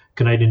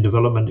 Canadian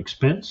Development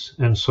Expense,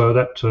 and so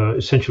that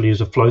essentially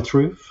is a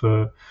flow-through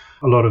for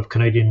a lot of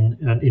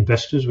Canadian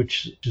investors,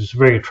 which is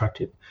very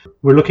attractive.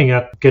 We're looking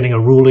at getting a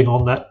ruling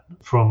on that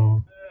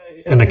from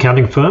an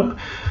accounting firm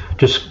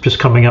just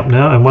coming up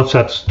now, and once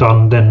that's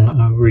done,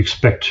 then we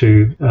expect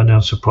to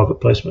announce a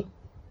private placement.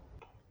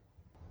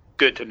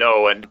 Good to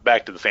know. And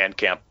back to the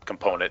FanCamp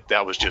component,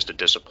 that was just a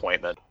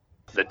disappointment.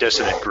 The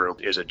dissident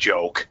group is a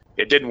joke.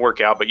 It didn't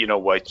work out, but you know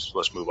what?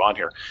 Let's move on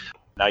here.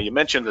 Now, you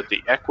mentioned that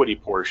the equity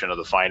portion of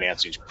the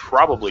financing is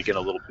probably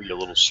going to be a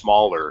little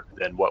smaller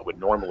than what would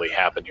normally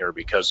happen here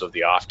because of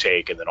the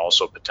offtake and then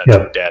also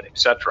potential debt,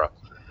 etc.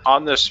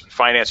 On this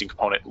financing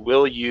component,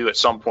 will you at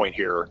some point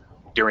here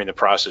during the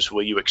process,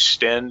 will you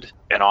extend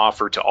an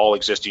offer to all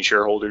existing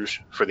shareholders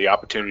for the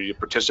opportunity to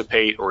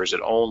participate, or is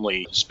it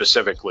only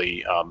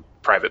specifically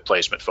private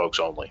placement folks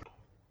only?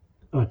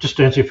 Just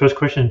to answer your first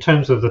question, in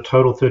terms of the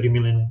total 30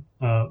 million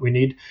we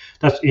need,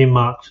 that's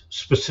earmarked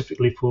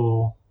specifically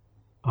for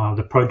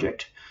the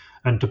project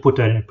and to put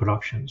that into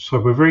production. So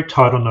we're very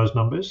tight on those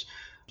numbers.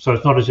 So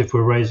it's not as if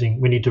we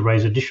need to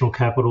raise additional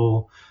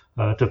capital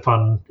to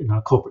fund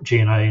corporate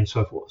G&A and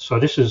so forth. So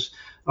this is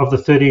of the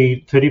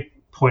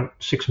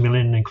 30.6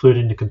 million,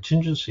 including the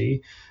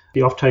contingency,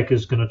 the offtake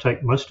is going to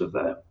take most of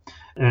that.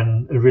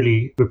 And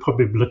really, we're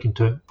probably looking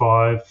to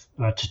 5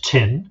 to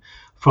 10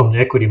 from the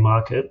equity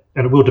market,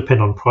 and it will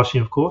depend on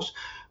pricing, of course.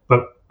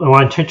 But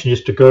my intention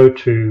is to go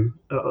to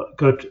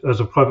as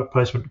a private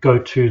placement, go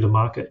to the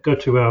market, go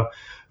to our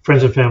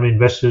friends and family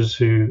investors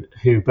who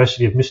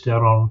basically have missed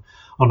out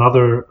on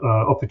other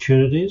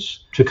opportunities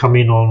to come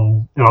in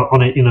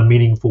in a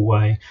meaningful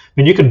way. I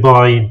mean, you can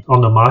buy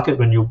on the market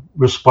when you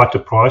spike the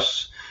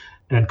price,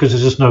 and because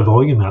there's just no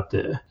volume out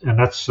there, and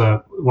that's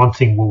one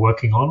thing we're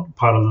working on,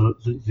 part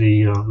of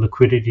the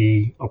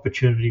liquidity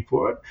opportunity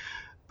for it.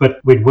 But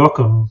we'd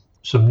welcome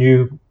some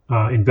new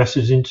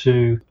investors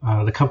into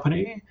the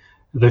company,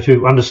 that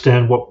who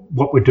understand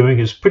what we're doing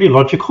is pretty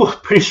logical,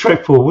 pretty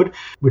straightforward.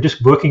 We're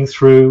just working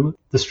through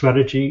the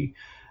strategy.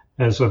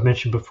 As I've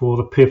mentioned before,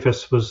 the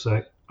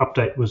PFS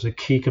update was a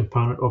key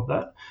component of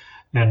that,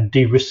 and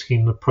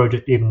de-risking the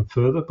project even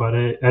further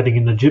by adding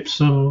in the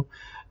gypsum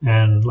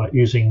and like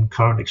using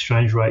current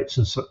exchange rates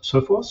and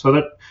so forth. So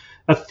that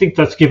I think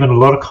that's given a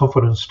lot of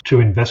confidence to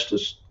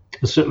investors,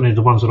 and certainly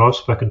the ones that I've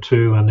spoken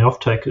to and the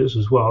off-takers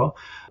as well.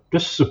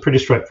 This is a pretty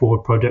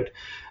straightforward project.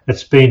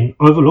 It's been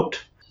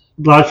overlooked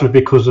largely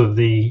because of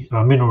the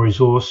mineral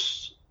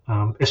resource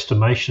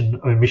estimation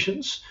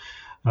omissions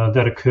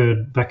that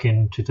occurred back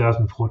in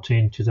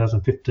 2014,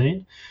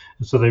 2015.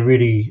 And so they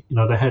really,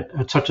 they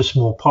had such a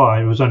small pie.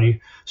 There was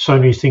only so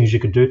many things you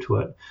could do to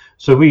it.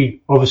 So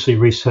we obviously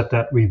reset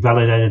that, we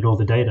validated all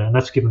the data, and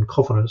that's given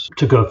confidence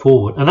to go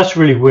forward. And that's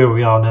really where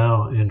we are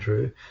now,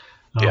 Andrew.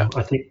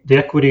 I think the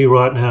equity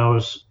right now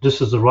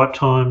this is the right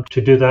time to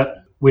do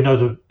that. We know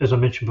that, as I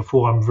mentioned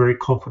before, I'm very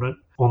confident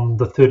on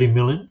the 30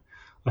 million.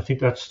 I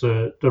think that's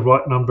the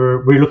right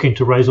number. We're looking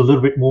to raise a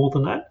little bit more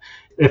than that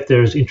if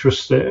there is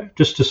interest there,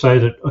 just to say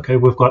that, okay,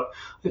 we've got,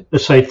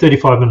 let's say,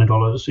 $35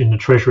 million in the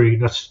treasury.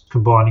 That's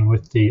combining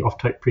with the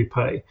offtake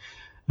prepay.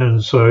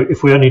 And so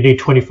if we only need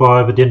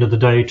 25 at the end of the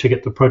day to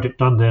get the project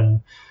done,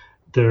 then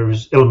there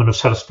is element of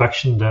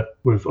satisfaction that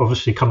we've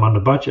obviously come under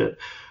budget.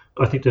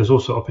 I think there's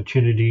also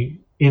opportunity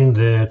in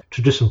there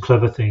to do some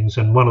clever things.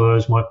 And one of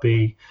those might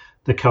be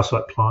the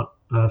calcite plant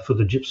for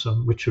the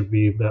gypsum, which would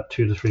be about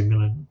 2 to 3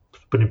 million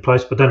put in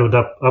place, but that would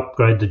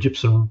upgrade the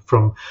gypsum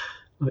from,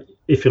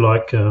 if you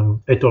like,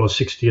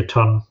 $8.60 a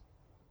tonne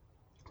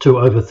to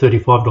over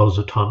 $35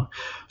 a tonne.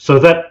 So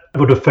that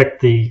would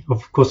affect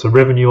of course, the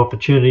revenue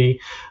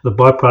opportunity, the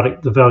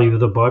byproduct, the value of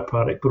the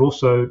byproduct, but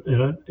also,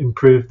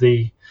 improve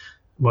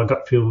my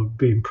gut feel would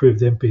be improve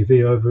the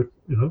MPV over,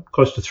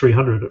 close to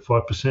 300 at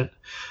 5%.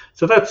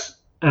 So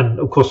and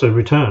of course the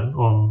return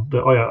on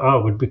the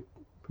IRR would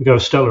go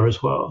stellar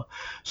as well.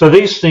 So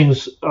these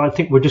things, I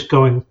think we're just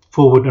going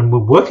forward and we're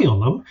working on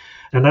them,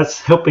 and that's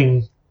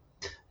helping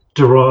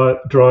drive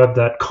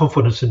that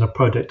confidence in the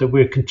project, that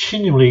we're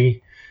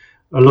continually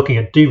looking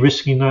at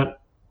de-risking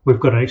that. We've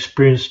got an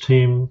experienced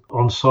team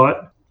on site,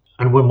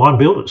 and we're mine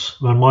builders,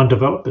 we're mine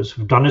developers.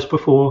 We've done this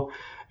before.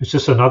 It's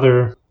just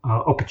another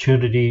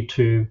opportunity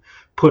to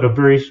put a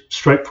very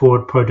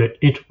straightforward project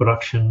into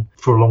production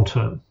for long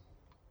term.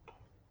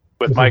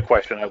 With my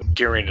question, I'm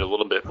gearing it a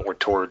little bit more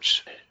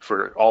towards,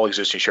 for all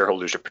existing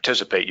shareholders to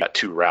participate, you've got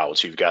two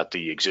routes. You've got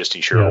the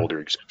existing shareholder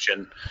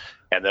exemption,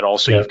 and then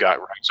also you've got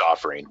rights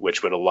offering,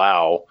 which would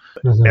allow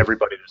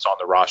everybody that's on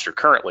the roster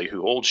currently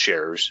who holds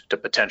shares to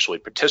potentially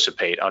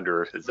participate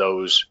under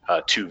those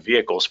two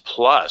vehicles,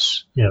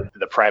 plus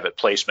the private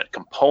placement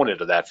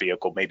component of that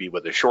vehicle, maybe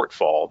with a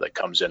shortfall that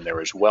comes in there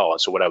as well. And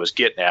so what I was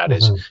getting at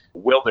is,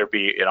 will there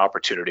be an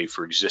opportunity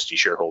for existing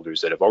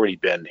shareholders that have already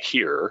been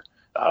here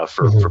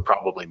for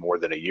probably more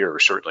than a year,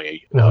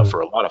 certainly for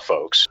a lot of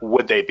folks,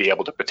 would they be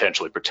able to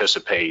potentially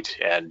participate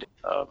and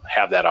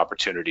have that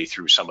opportunity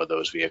through some of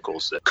those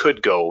vehicles that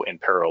could go in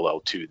parallel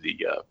to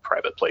the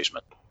private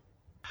placement?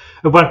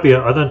 It won't be,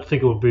 I don't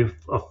think it will be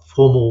a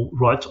formal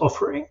rights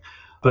offering,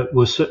 but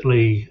we'll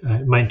certainly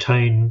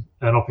maintain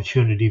an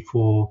opportunity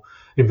for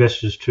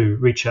investors to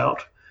reach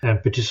out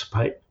and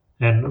participate,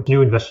 and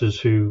new investors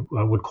who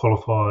would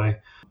qualify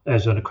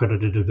as an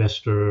accredited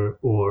investor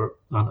or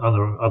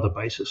on other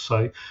basis.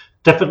 So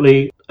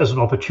definitely as an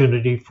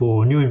opportunity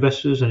for new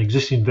investors and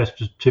existing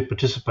investors to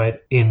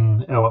participate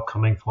in our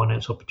upcoming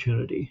finance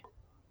opportunity.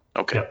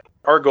 Okay. Yep.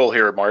 Our goal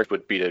here, Mark,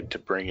 would be to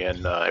bring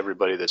in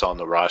everybody that's on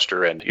the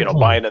roster, and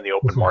buying in the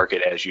open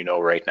market, as you know,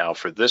 right now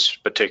for this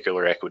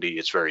particular equity,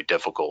 it's very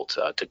difficult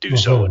to do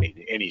so in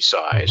any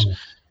size.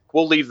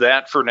 We'll leave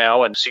that for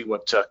now and see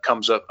what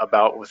comes up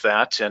about with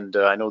that. And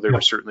I know there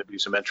will certainly be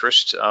some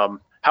interest.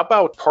 How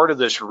about part of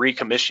this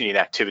recommissioning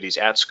activities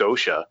at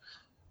Scotia?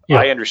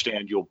 I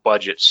understand you'll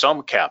budget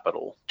some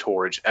capital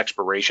towards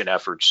exploration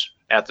efforts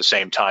at the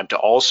same time to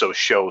also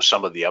show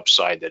some of the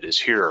upside that is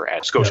here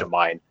at Scotia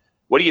Mine.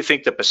 What do you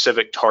think the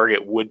Pacific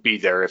target would be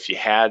there if you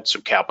had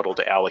some capital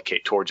to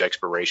allocate towards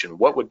exploration?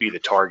 What would be the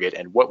target,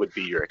 and what would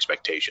be your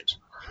expectations?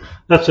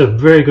 That's a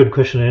very good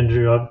question,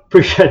 Andrew. I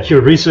appreciate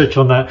your research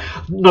on that.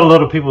 Not a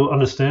lot of people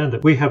understand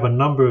that we have a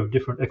number of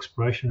different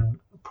exploration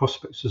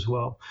prospects as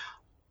well,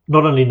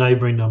 not only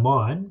neighbouring the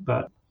mine,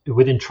 but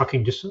within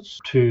trucking distance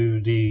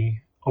to the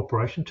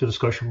operation, to the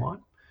Scotia Mine.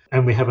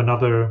 And we have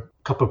another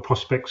couple of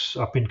prospects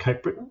up in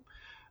Cape Breton,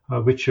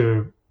 which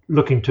are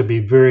looking to be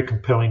very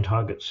compelling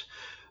targets.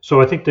 So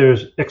I think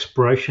there's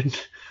exploration,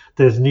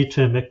 there's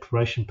near-term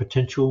exploration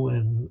potential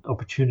and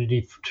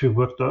opportunity to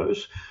work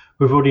those.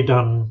 We've already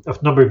done, a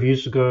number of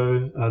years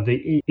ago,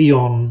 the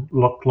Eon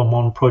Lac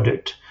Lamont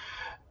project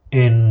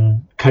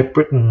in Cape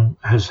Breton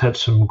has had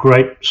some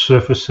great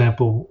surface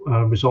sample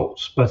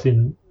results, both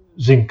in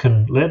zinc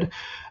and lead,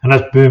 and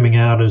that's booming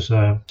out as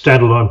a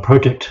standalone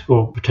project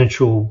or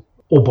potential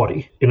ore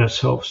body in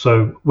itself.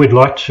 So we'd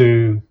like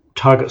to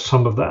target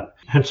some of that.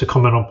 Hence the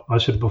comment I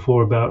said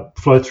before about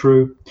flow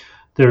through.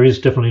 there is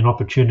definitely an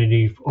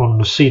opportunity on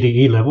the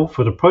CDE level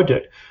for the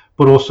project,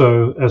 but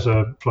also as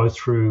a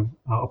flow-through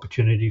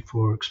opportunity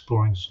for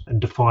exploring and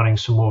defining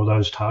some more of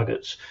those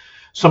targets.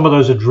 Some of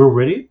those are drill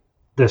ready.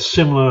 They're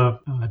similar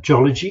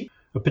geology,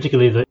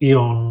 particularly the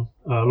Eon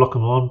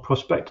Lochinvar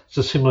prospect. It's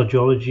a similar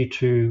geology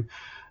to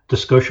the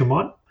Scotia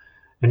mine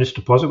and this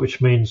deposit,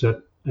 which means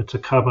that it's a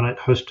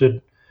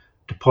carbonate-hosted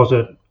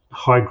deposit,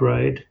 high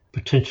grade,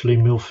 potentially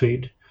mill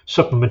feed,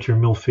 supplementary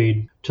mill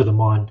feed to the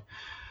mine.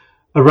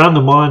 Around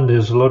the mine,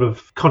 there's a lot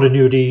of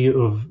continuity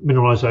of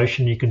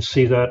mineralization. You can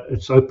see that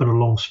it's open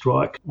along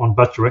strike on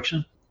both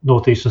directions,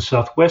 northeast and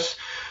southwest.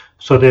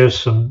 So there's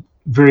some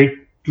very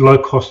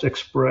low-cost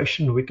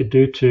exploration we could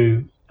do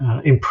to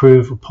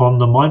improve upon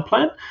the mine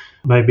plan,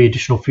 maybe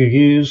additional few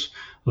years.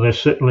 There's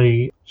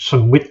certainly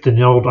some width in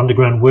the old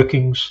underground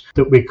workings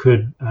that we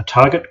could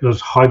target.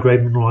 There's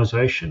high-grade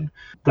mineralization.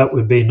 That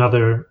would be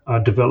another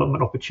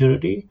development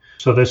opportunity.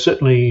 So there's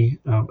certainly,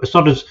 it's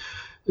not as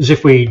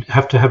if we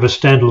have to have a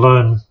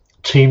standalone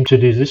team to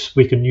do this.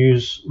 We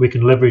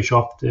can leverage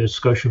off the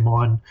Scotia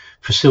mine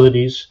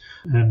facilities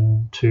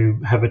and to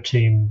have a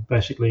team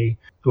basically,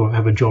 or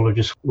have a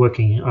geologist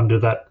working under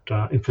that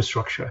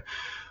infrastructure.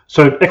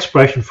 So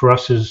exploration for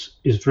us is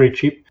very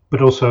cheap,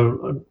 but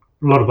also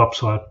a lot of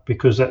upside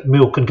because that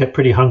mill can get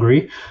pretty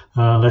hungry.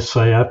 Let's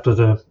say after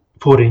the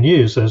 14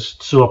 years, there's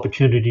still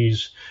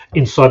opportunities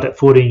inside that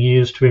 14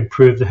 years to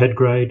improve the head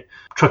grade,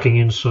 trucking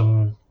in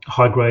some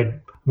high grade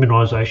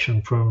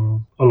mineralization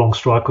from along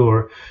strike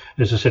or,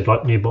 as I said,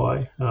 like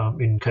nearby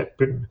in Cape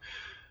Breton.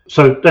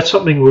 So that's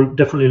something we're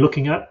definitely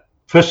looking at.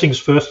 First things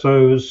first,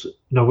 though, is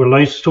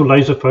we're still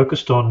laser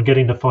focused on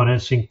getting the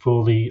financing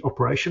for the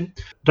operation.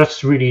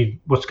 That's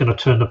really what's going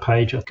to turn the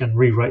page and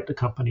re-rate the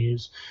company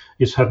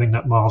is having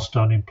that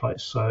milestone in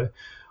place. So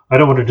I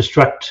don't want to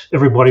distract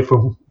everybody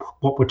from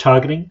what we're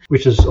targeting,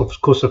 which is of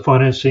course the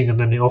financing and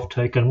then the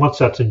offtake. And once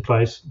that's in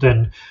place,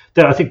 then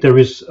I think there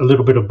is a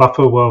little bit of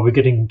buffer while we're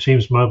getting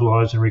teams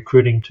mobilized and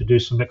recruiting to do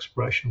some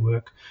exploration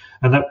work,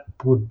 and that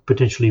would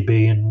potentially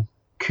be in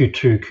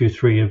Q2,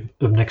 Q3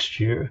 of next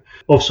year.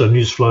 Also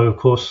news flow, of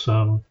course,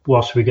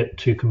 whilst we get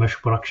to commercial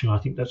production, I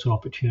think that's an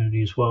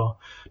opportunity as well.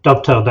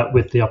 Dovetail that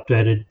with the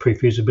updated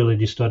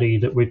pre-feasibility study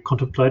that we're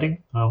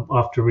contemplating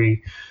after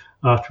we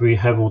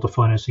have all the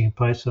financing in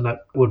place, and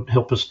that would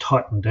help us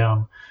tighten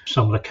down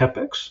some of the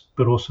capex,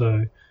 but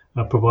also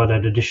provide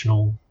that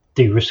additional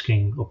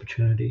de-risking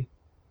opportunity.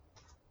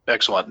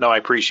 Excellent. No, I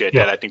appreciate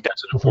that. I think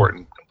that's an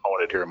important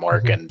component here,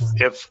 Mark. And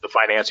if the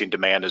financing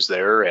demand is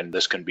there and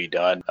this can be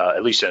done,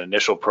 at least an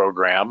initial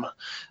program,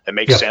 it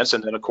makes sense.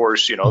 And then, of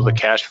course, the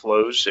cash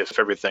flows, if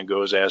everything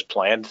goes as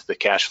planned, the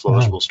cash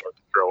flows will start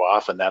to grow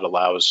off, and that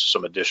allows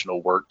some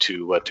additional work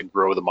to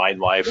grow the mine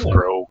life,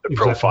 grow the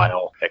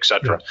profile,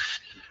 etc.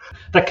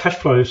 That cash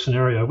flow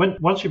scenario,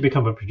 once you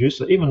become a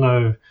producer, even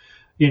though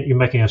you're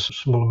making a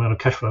small amount of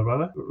cash flow,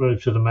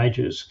 relative to the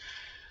majors,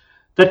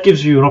 that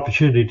gives you an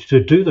opportunity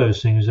to do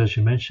those things, as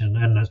you mentioned,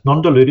 and it's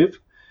non-dilutive.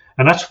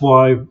 And that's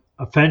why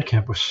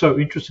FanCamp was so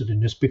interested in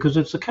this, because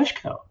it's a cash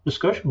cow. The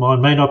Scotia mine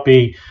may not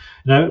be,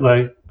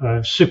 like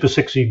a super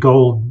sexy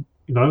gold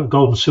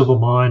and silver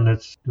mine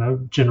that's,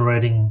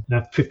 generating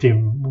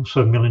 $50 or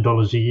so million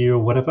a year or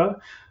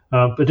whatever.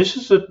 But this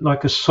is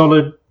like a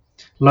solid,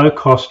 low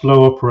cost,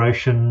 low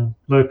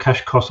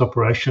cash cost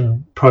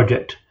operation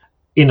project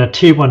in a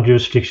tier 1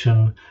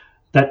 jurisdiction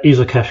that is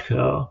a cash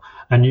cow.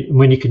 And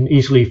when you can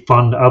easily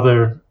fund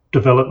other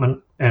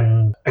development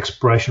and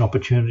exploration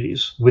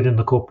opportunities within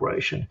the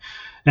corporation,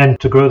 and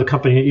to grow the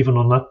company even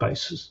on that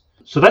basis.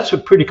 So that's a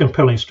pretty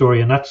compelling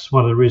story, and that's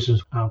one of the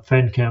reasons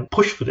FanCamp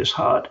pushed for this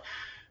hard,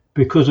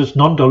 because it's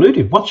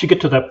non-dilutive once you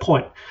get to that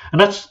point.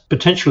 And that's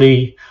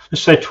potentially,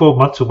 let's say, 12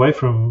 months away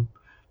from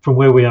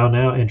where we are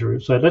now, Andrew.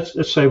 So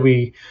let's say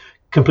we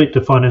complete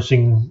the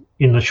financing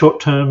in the short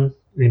term,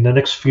 in the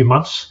next few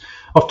months,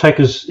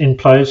 off-takers in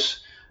place.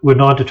 We're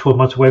 9 to 12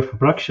 months away from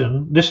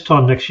production. This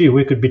time next year,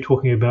 we could be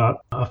talking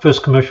about our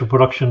first commercial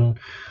production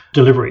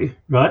delivery,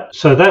 right?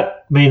 So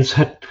that means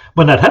that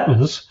when that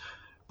happens,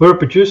 we're a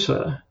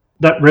producer.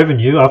 That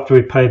revenue, after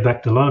we pay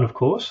back the loan, of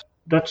course,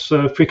 that's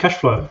free cash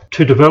flow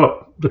to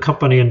develop the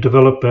company and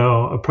develop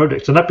our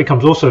projects. And that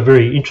becomes also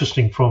very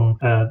interesting from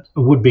a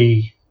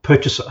would-be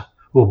purchaser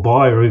or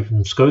buyer, or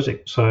even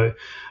SCOSIC. So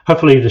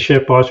hopefully the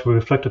share price will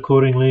reflect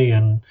accordingly,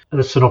 and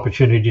that's an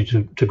opportunity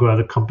to grow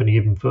the company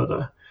even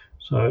further.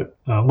 So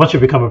once you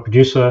become a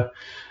producer,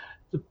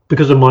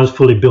 because the mine's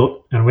fully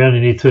built and we only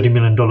need $30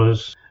 million,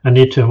 a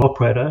near-term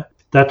operator,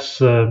 that's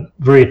a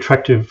very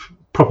attractive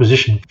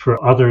proposition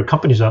for other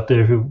companies out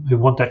there who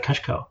want that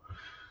cash cow.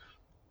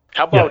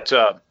 How about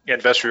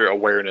investor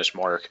awareness,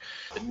 Mark?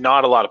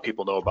 Not a lot of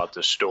people know about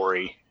this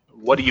story.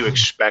 What do you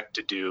expect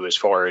to do as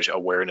far as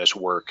awareness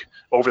work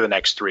over the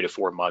next 3 to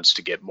 4 months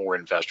to get more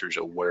investors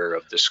aware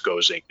of the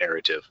SCOSIC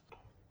narrative?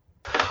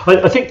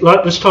 I think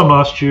like this time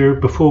last year,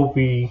 before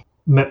we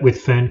met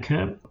with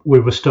FanCamp, we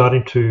were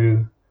starting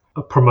to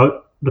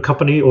promote the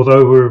company,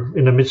 although we're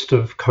in the midst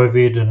of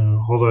COVID and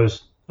all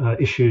those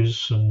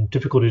issues and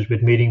difficulties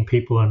with meeting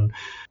people and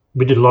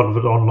We did a lot of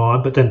it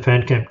online, but then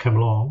FanCamp came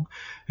along,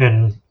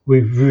 and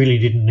we really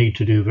didn't need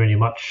to do very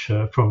much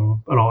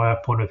from an IR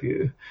point of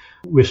view.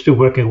 We're still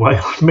working away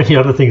on many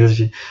other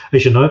things,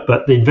 as you know,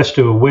 but the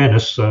investor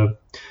awareness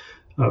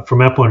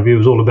from our point of view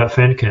was all about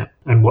FanCamp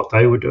and what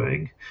they were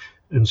doing.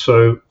 And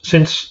so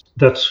since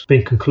that's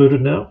been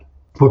concluded now,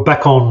 we're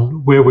back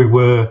on where we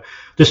were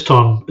this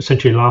time,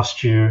 essentially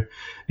last year,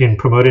 in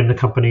promoting the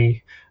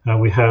company.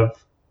 We have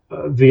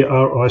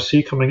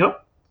VRIC coming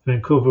up,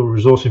 Vancouver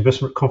Resource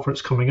Investment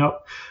Conference coming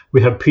up.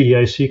 We have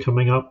PDAC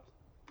coming up.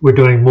 We're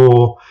doing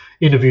more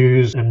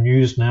interviews and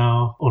news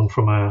now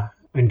from a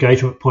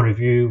engagement point of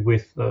view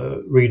with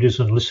readers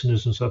and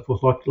listeners and so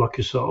forth, like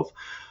yourself,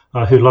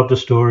 who love the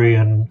story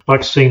and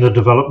like seeing the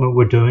development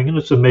we're doing, and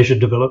it's a measured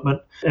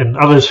development, and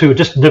others who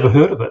just never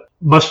heard of it.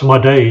 Most of my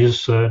day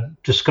is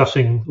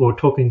discussing or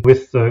talking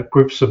with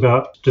groups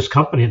about this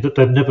company that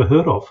they've never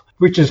heard of,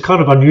 which is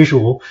kind of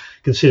unusual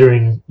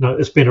considering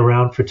it's been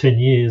around for 10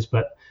 years.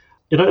 But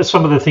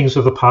some of the things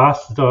of the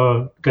past,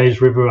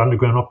 Gaze River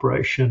underground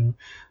operation,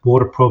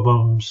 water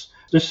problems.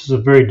 This is a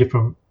very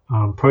different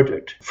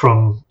project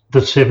from the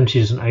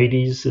 70s and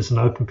 80s. It's an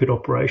open pit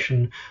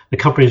operation. The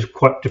company is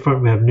quite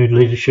different. We have new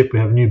leadership. We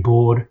have a new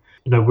board.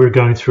 We're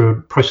going through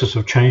a process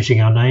of changing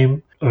our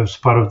name as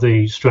part of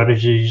the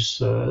strategies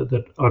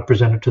that I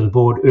presented to the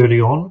board early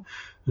on,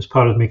 as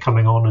part of me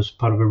coming on as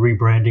part of a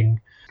rebranding,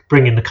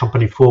 bringing the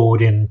company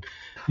forward in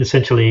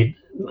essentially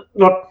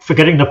not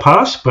forgetting the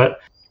past,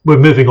 but we're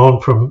moving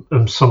on from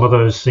some of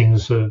those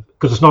things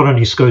because it's not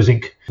only SCO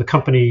Zinc. The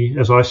company,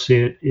 as I see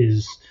it,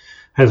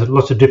 has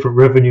lots of different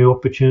revenue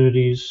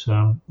opportunities,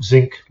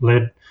 zinc,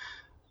 lead,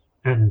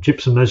 and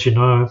gypsum, as you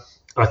know.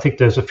 I think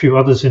there's a few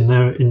others in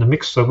there in the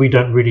mix, so we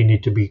don't really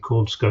need to be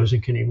called SCO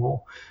Zinc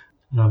anymore.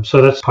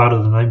 So that's part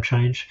of the name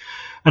change.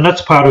 And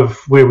that's part of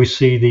where we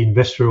see the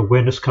investor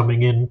awareness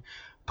coming in,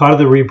 part of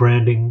the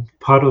rebranding,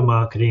 part of the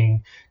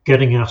marketing,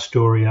 getting our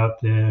story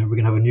out there. We're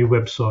going to have a new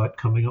website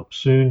coming up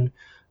soon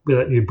with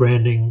that new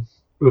branding.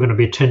 We're going to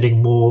be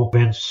attending more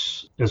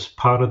events as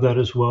part of that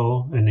as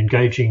well, and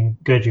engaging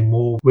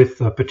more with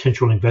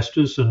potential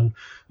investors, and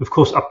of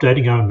course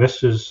updating our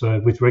investors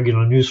with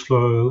regular news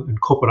flow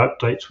and corporate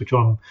updates, which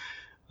I'm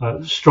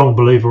a strong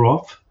believer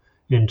of,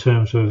 in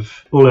terms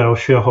of all our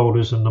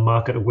shareholders and the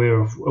market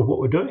aware of what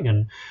we're doing.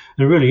 And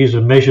it really is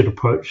a measured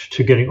approach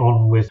to getting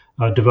on with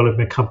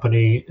developing a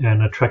company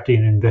and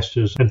attracting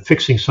investors and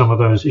fixing some of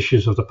those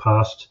issues of the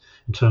past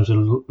in terms of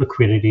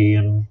liquidity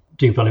and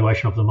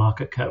devaluation of the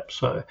market cap.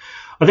 So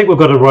I think we've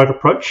got a right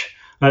approach.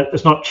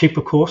 It's not cheap,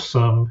 of course,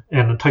 and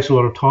it takes a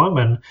lot of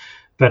time.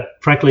 But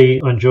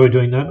frankly, I enjoy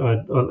doing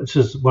that. This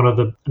is one of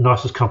the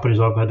nicest companies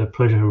I've had the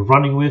pleasure of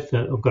running with.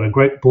 I've got a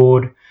great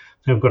board.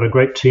 I've got a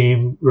great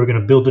team. We're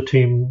going to build the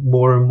team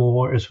more and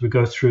more as we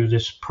go through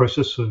this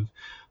process of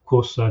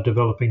course,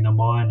 developing the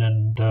mine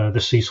and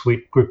the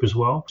C-suite group as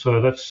well.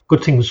 So that's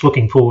good things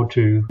looking forward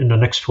to in the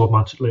next 12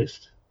 months at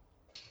least.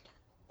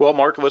 Well,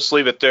 Mark, let's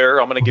leave it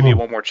there. I'm going to give you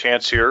one more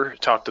chance here.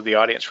 Talk to the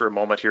audience for a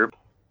moment here.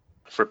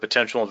 For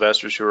potential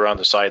investors who are on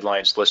the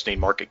sidelines listening,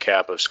 market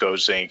cap of SCO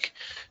Zinc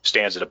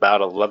stands at about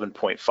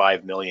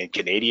 11.5 million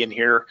Canadian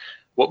here.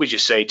 What would you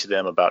say to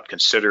them about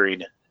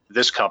considering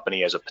this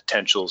company as a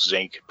potential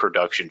zinc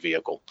production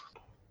vehicle?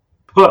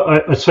 Well,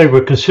 I'd say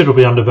we're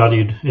considerably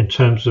undervalued in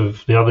terms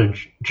of the other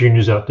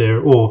juniors out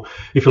there, or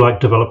if you like,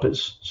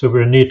 developers. So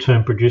we're a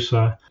near-term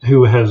producer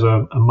who has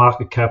a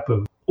market cap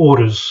of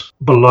orders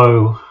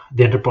below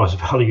the enterprise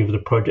value of the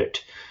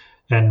project.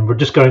 And we're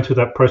just going through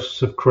that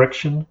process of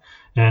correction.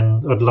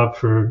 And I'd love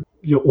for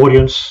your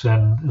audience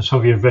and some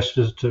of your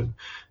investors to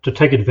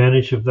take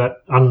advantage of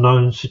that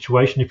unknown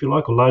situation, if you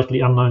like, or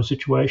largely unknown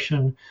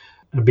situation,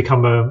 and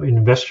become an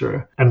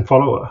investor and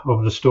follower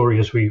of the story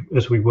as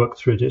we work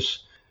through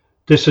this.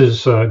 This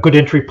is a good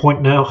entry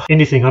point now.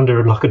 Anything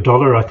under like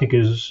 $1, I think,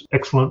 is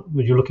excellent.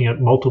 When you're looking at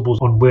multiples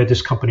on where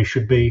this company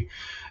should be,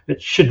 it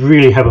should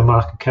really have a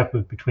market cap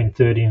of between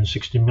 30 and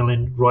 60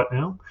 million right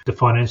now. The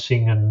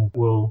financing and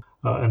the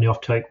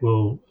offtake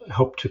will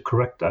help to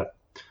correct that.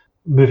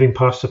 Moving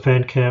past the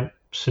FanCamp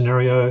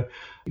scenario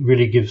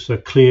really gives a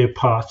clear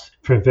path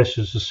for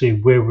investors to see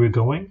where we're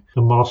going,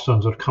 the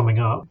milestones that are coming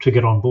up to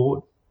get on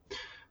board.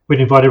 We'd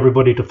invite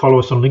everybody to follow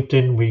us on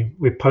LinkedIn.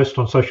 We post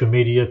on social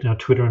media,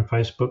 Twitter and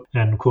Facebook.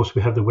 And of course,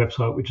 we have the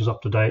website, which is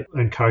up to date.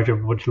 I encourage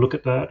everybody to look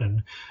at that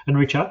and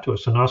reach out to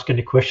us and ask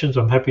any questions.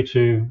 I'm happy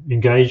to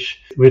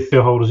engage with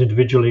shareholders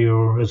individually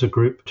or as a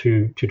group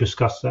to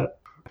discuss that.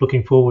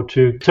 Looking forward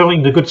to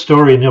telling the good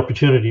story and the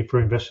opportunity for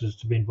investors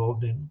to be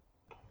involved in.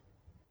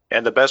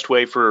 And the best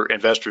way for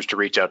investors to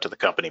reach out to the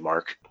company,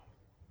 Mark?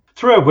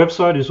 Through our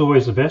website is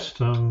always the best.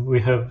 We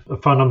have a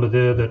phone number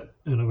there that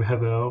we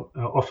have our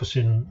office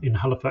in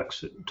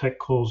Halifax that take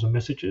calls and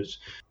messages.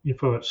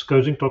 Info at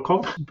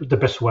scozinc.com, the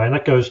best way. And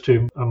that goes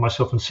to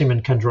myself and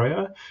Simon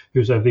Candrea,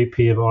 who's our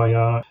VP of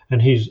IR.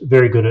 And he's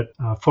very good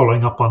at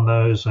following up on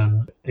those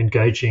and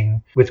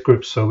engaging with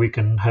groups so we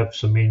can have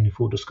some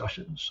meaningful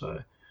discussions. So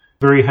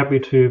very happy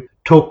to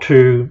talk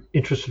to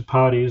interested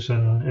parties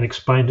and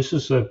explain. This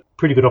is a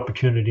pretty good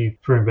opportunity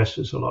for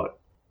investors alike.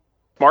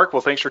 Mark,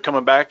 well, thanks for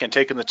coming back and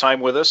taking the time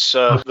with us.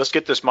 Let's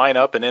get this mine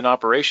up and in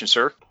operation,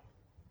 sir.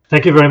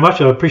 Thank you very much.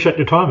 I appreciate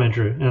your time,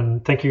 Andrew,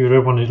 and thank you to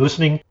everyone who's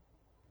listening.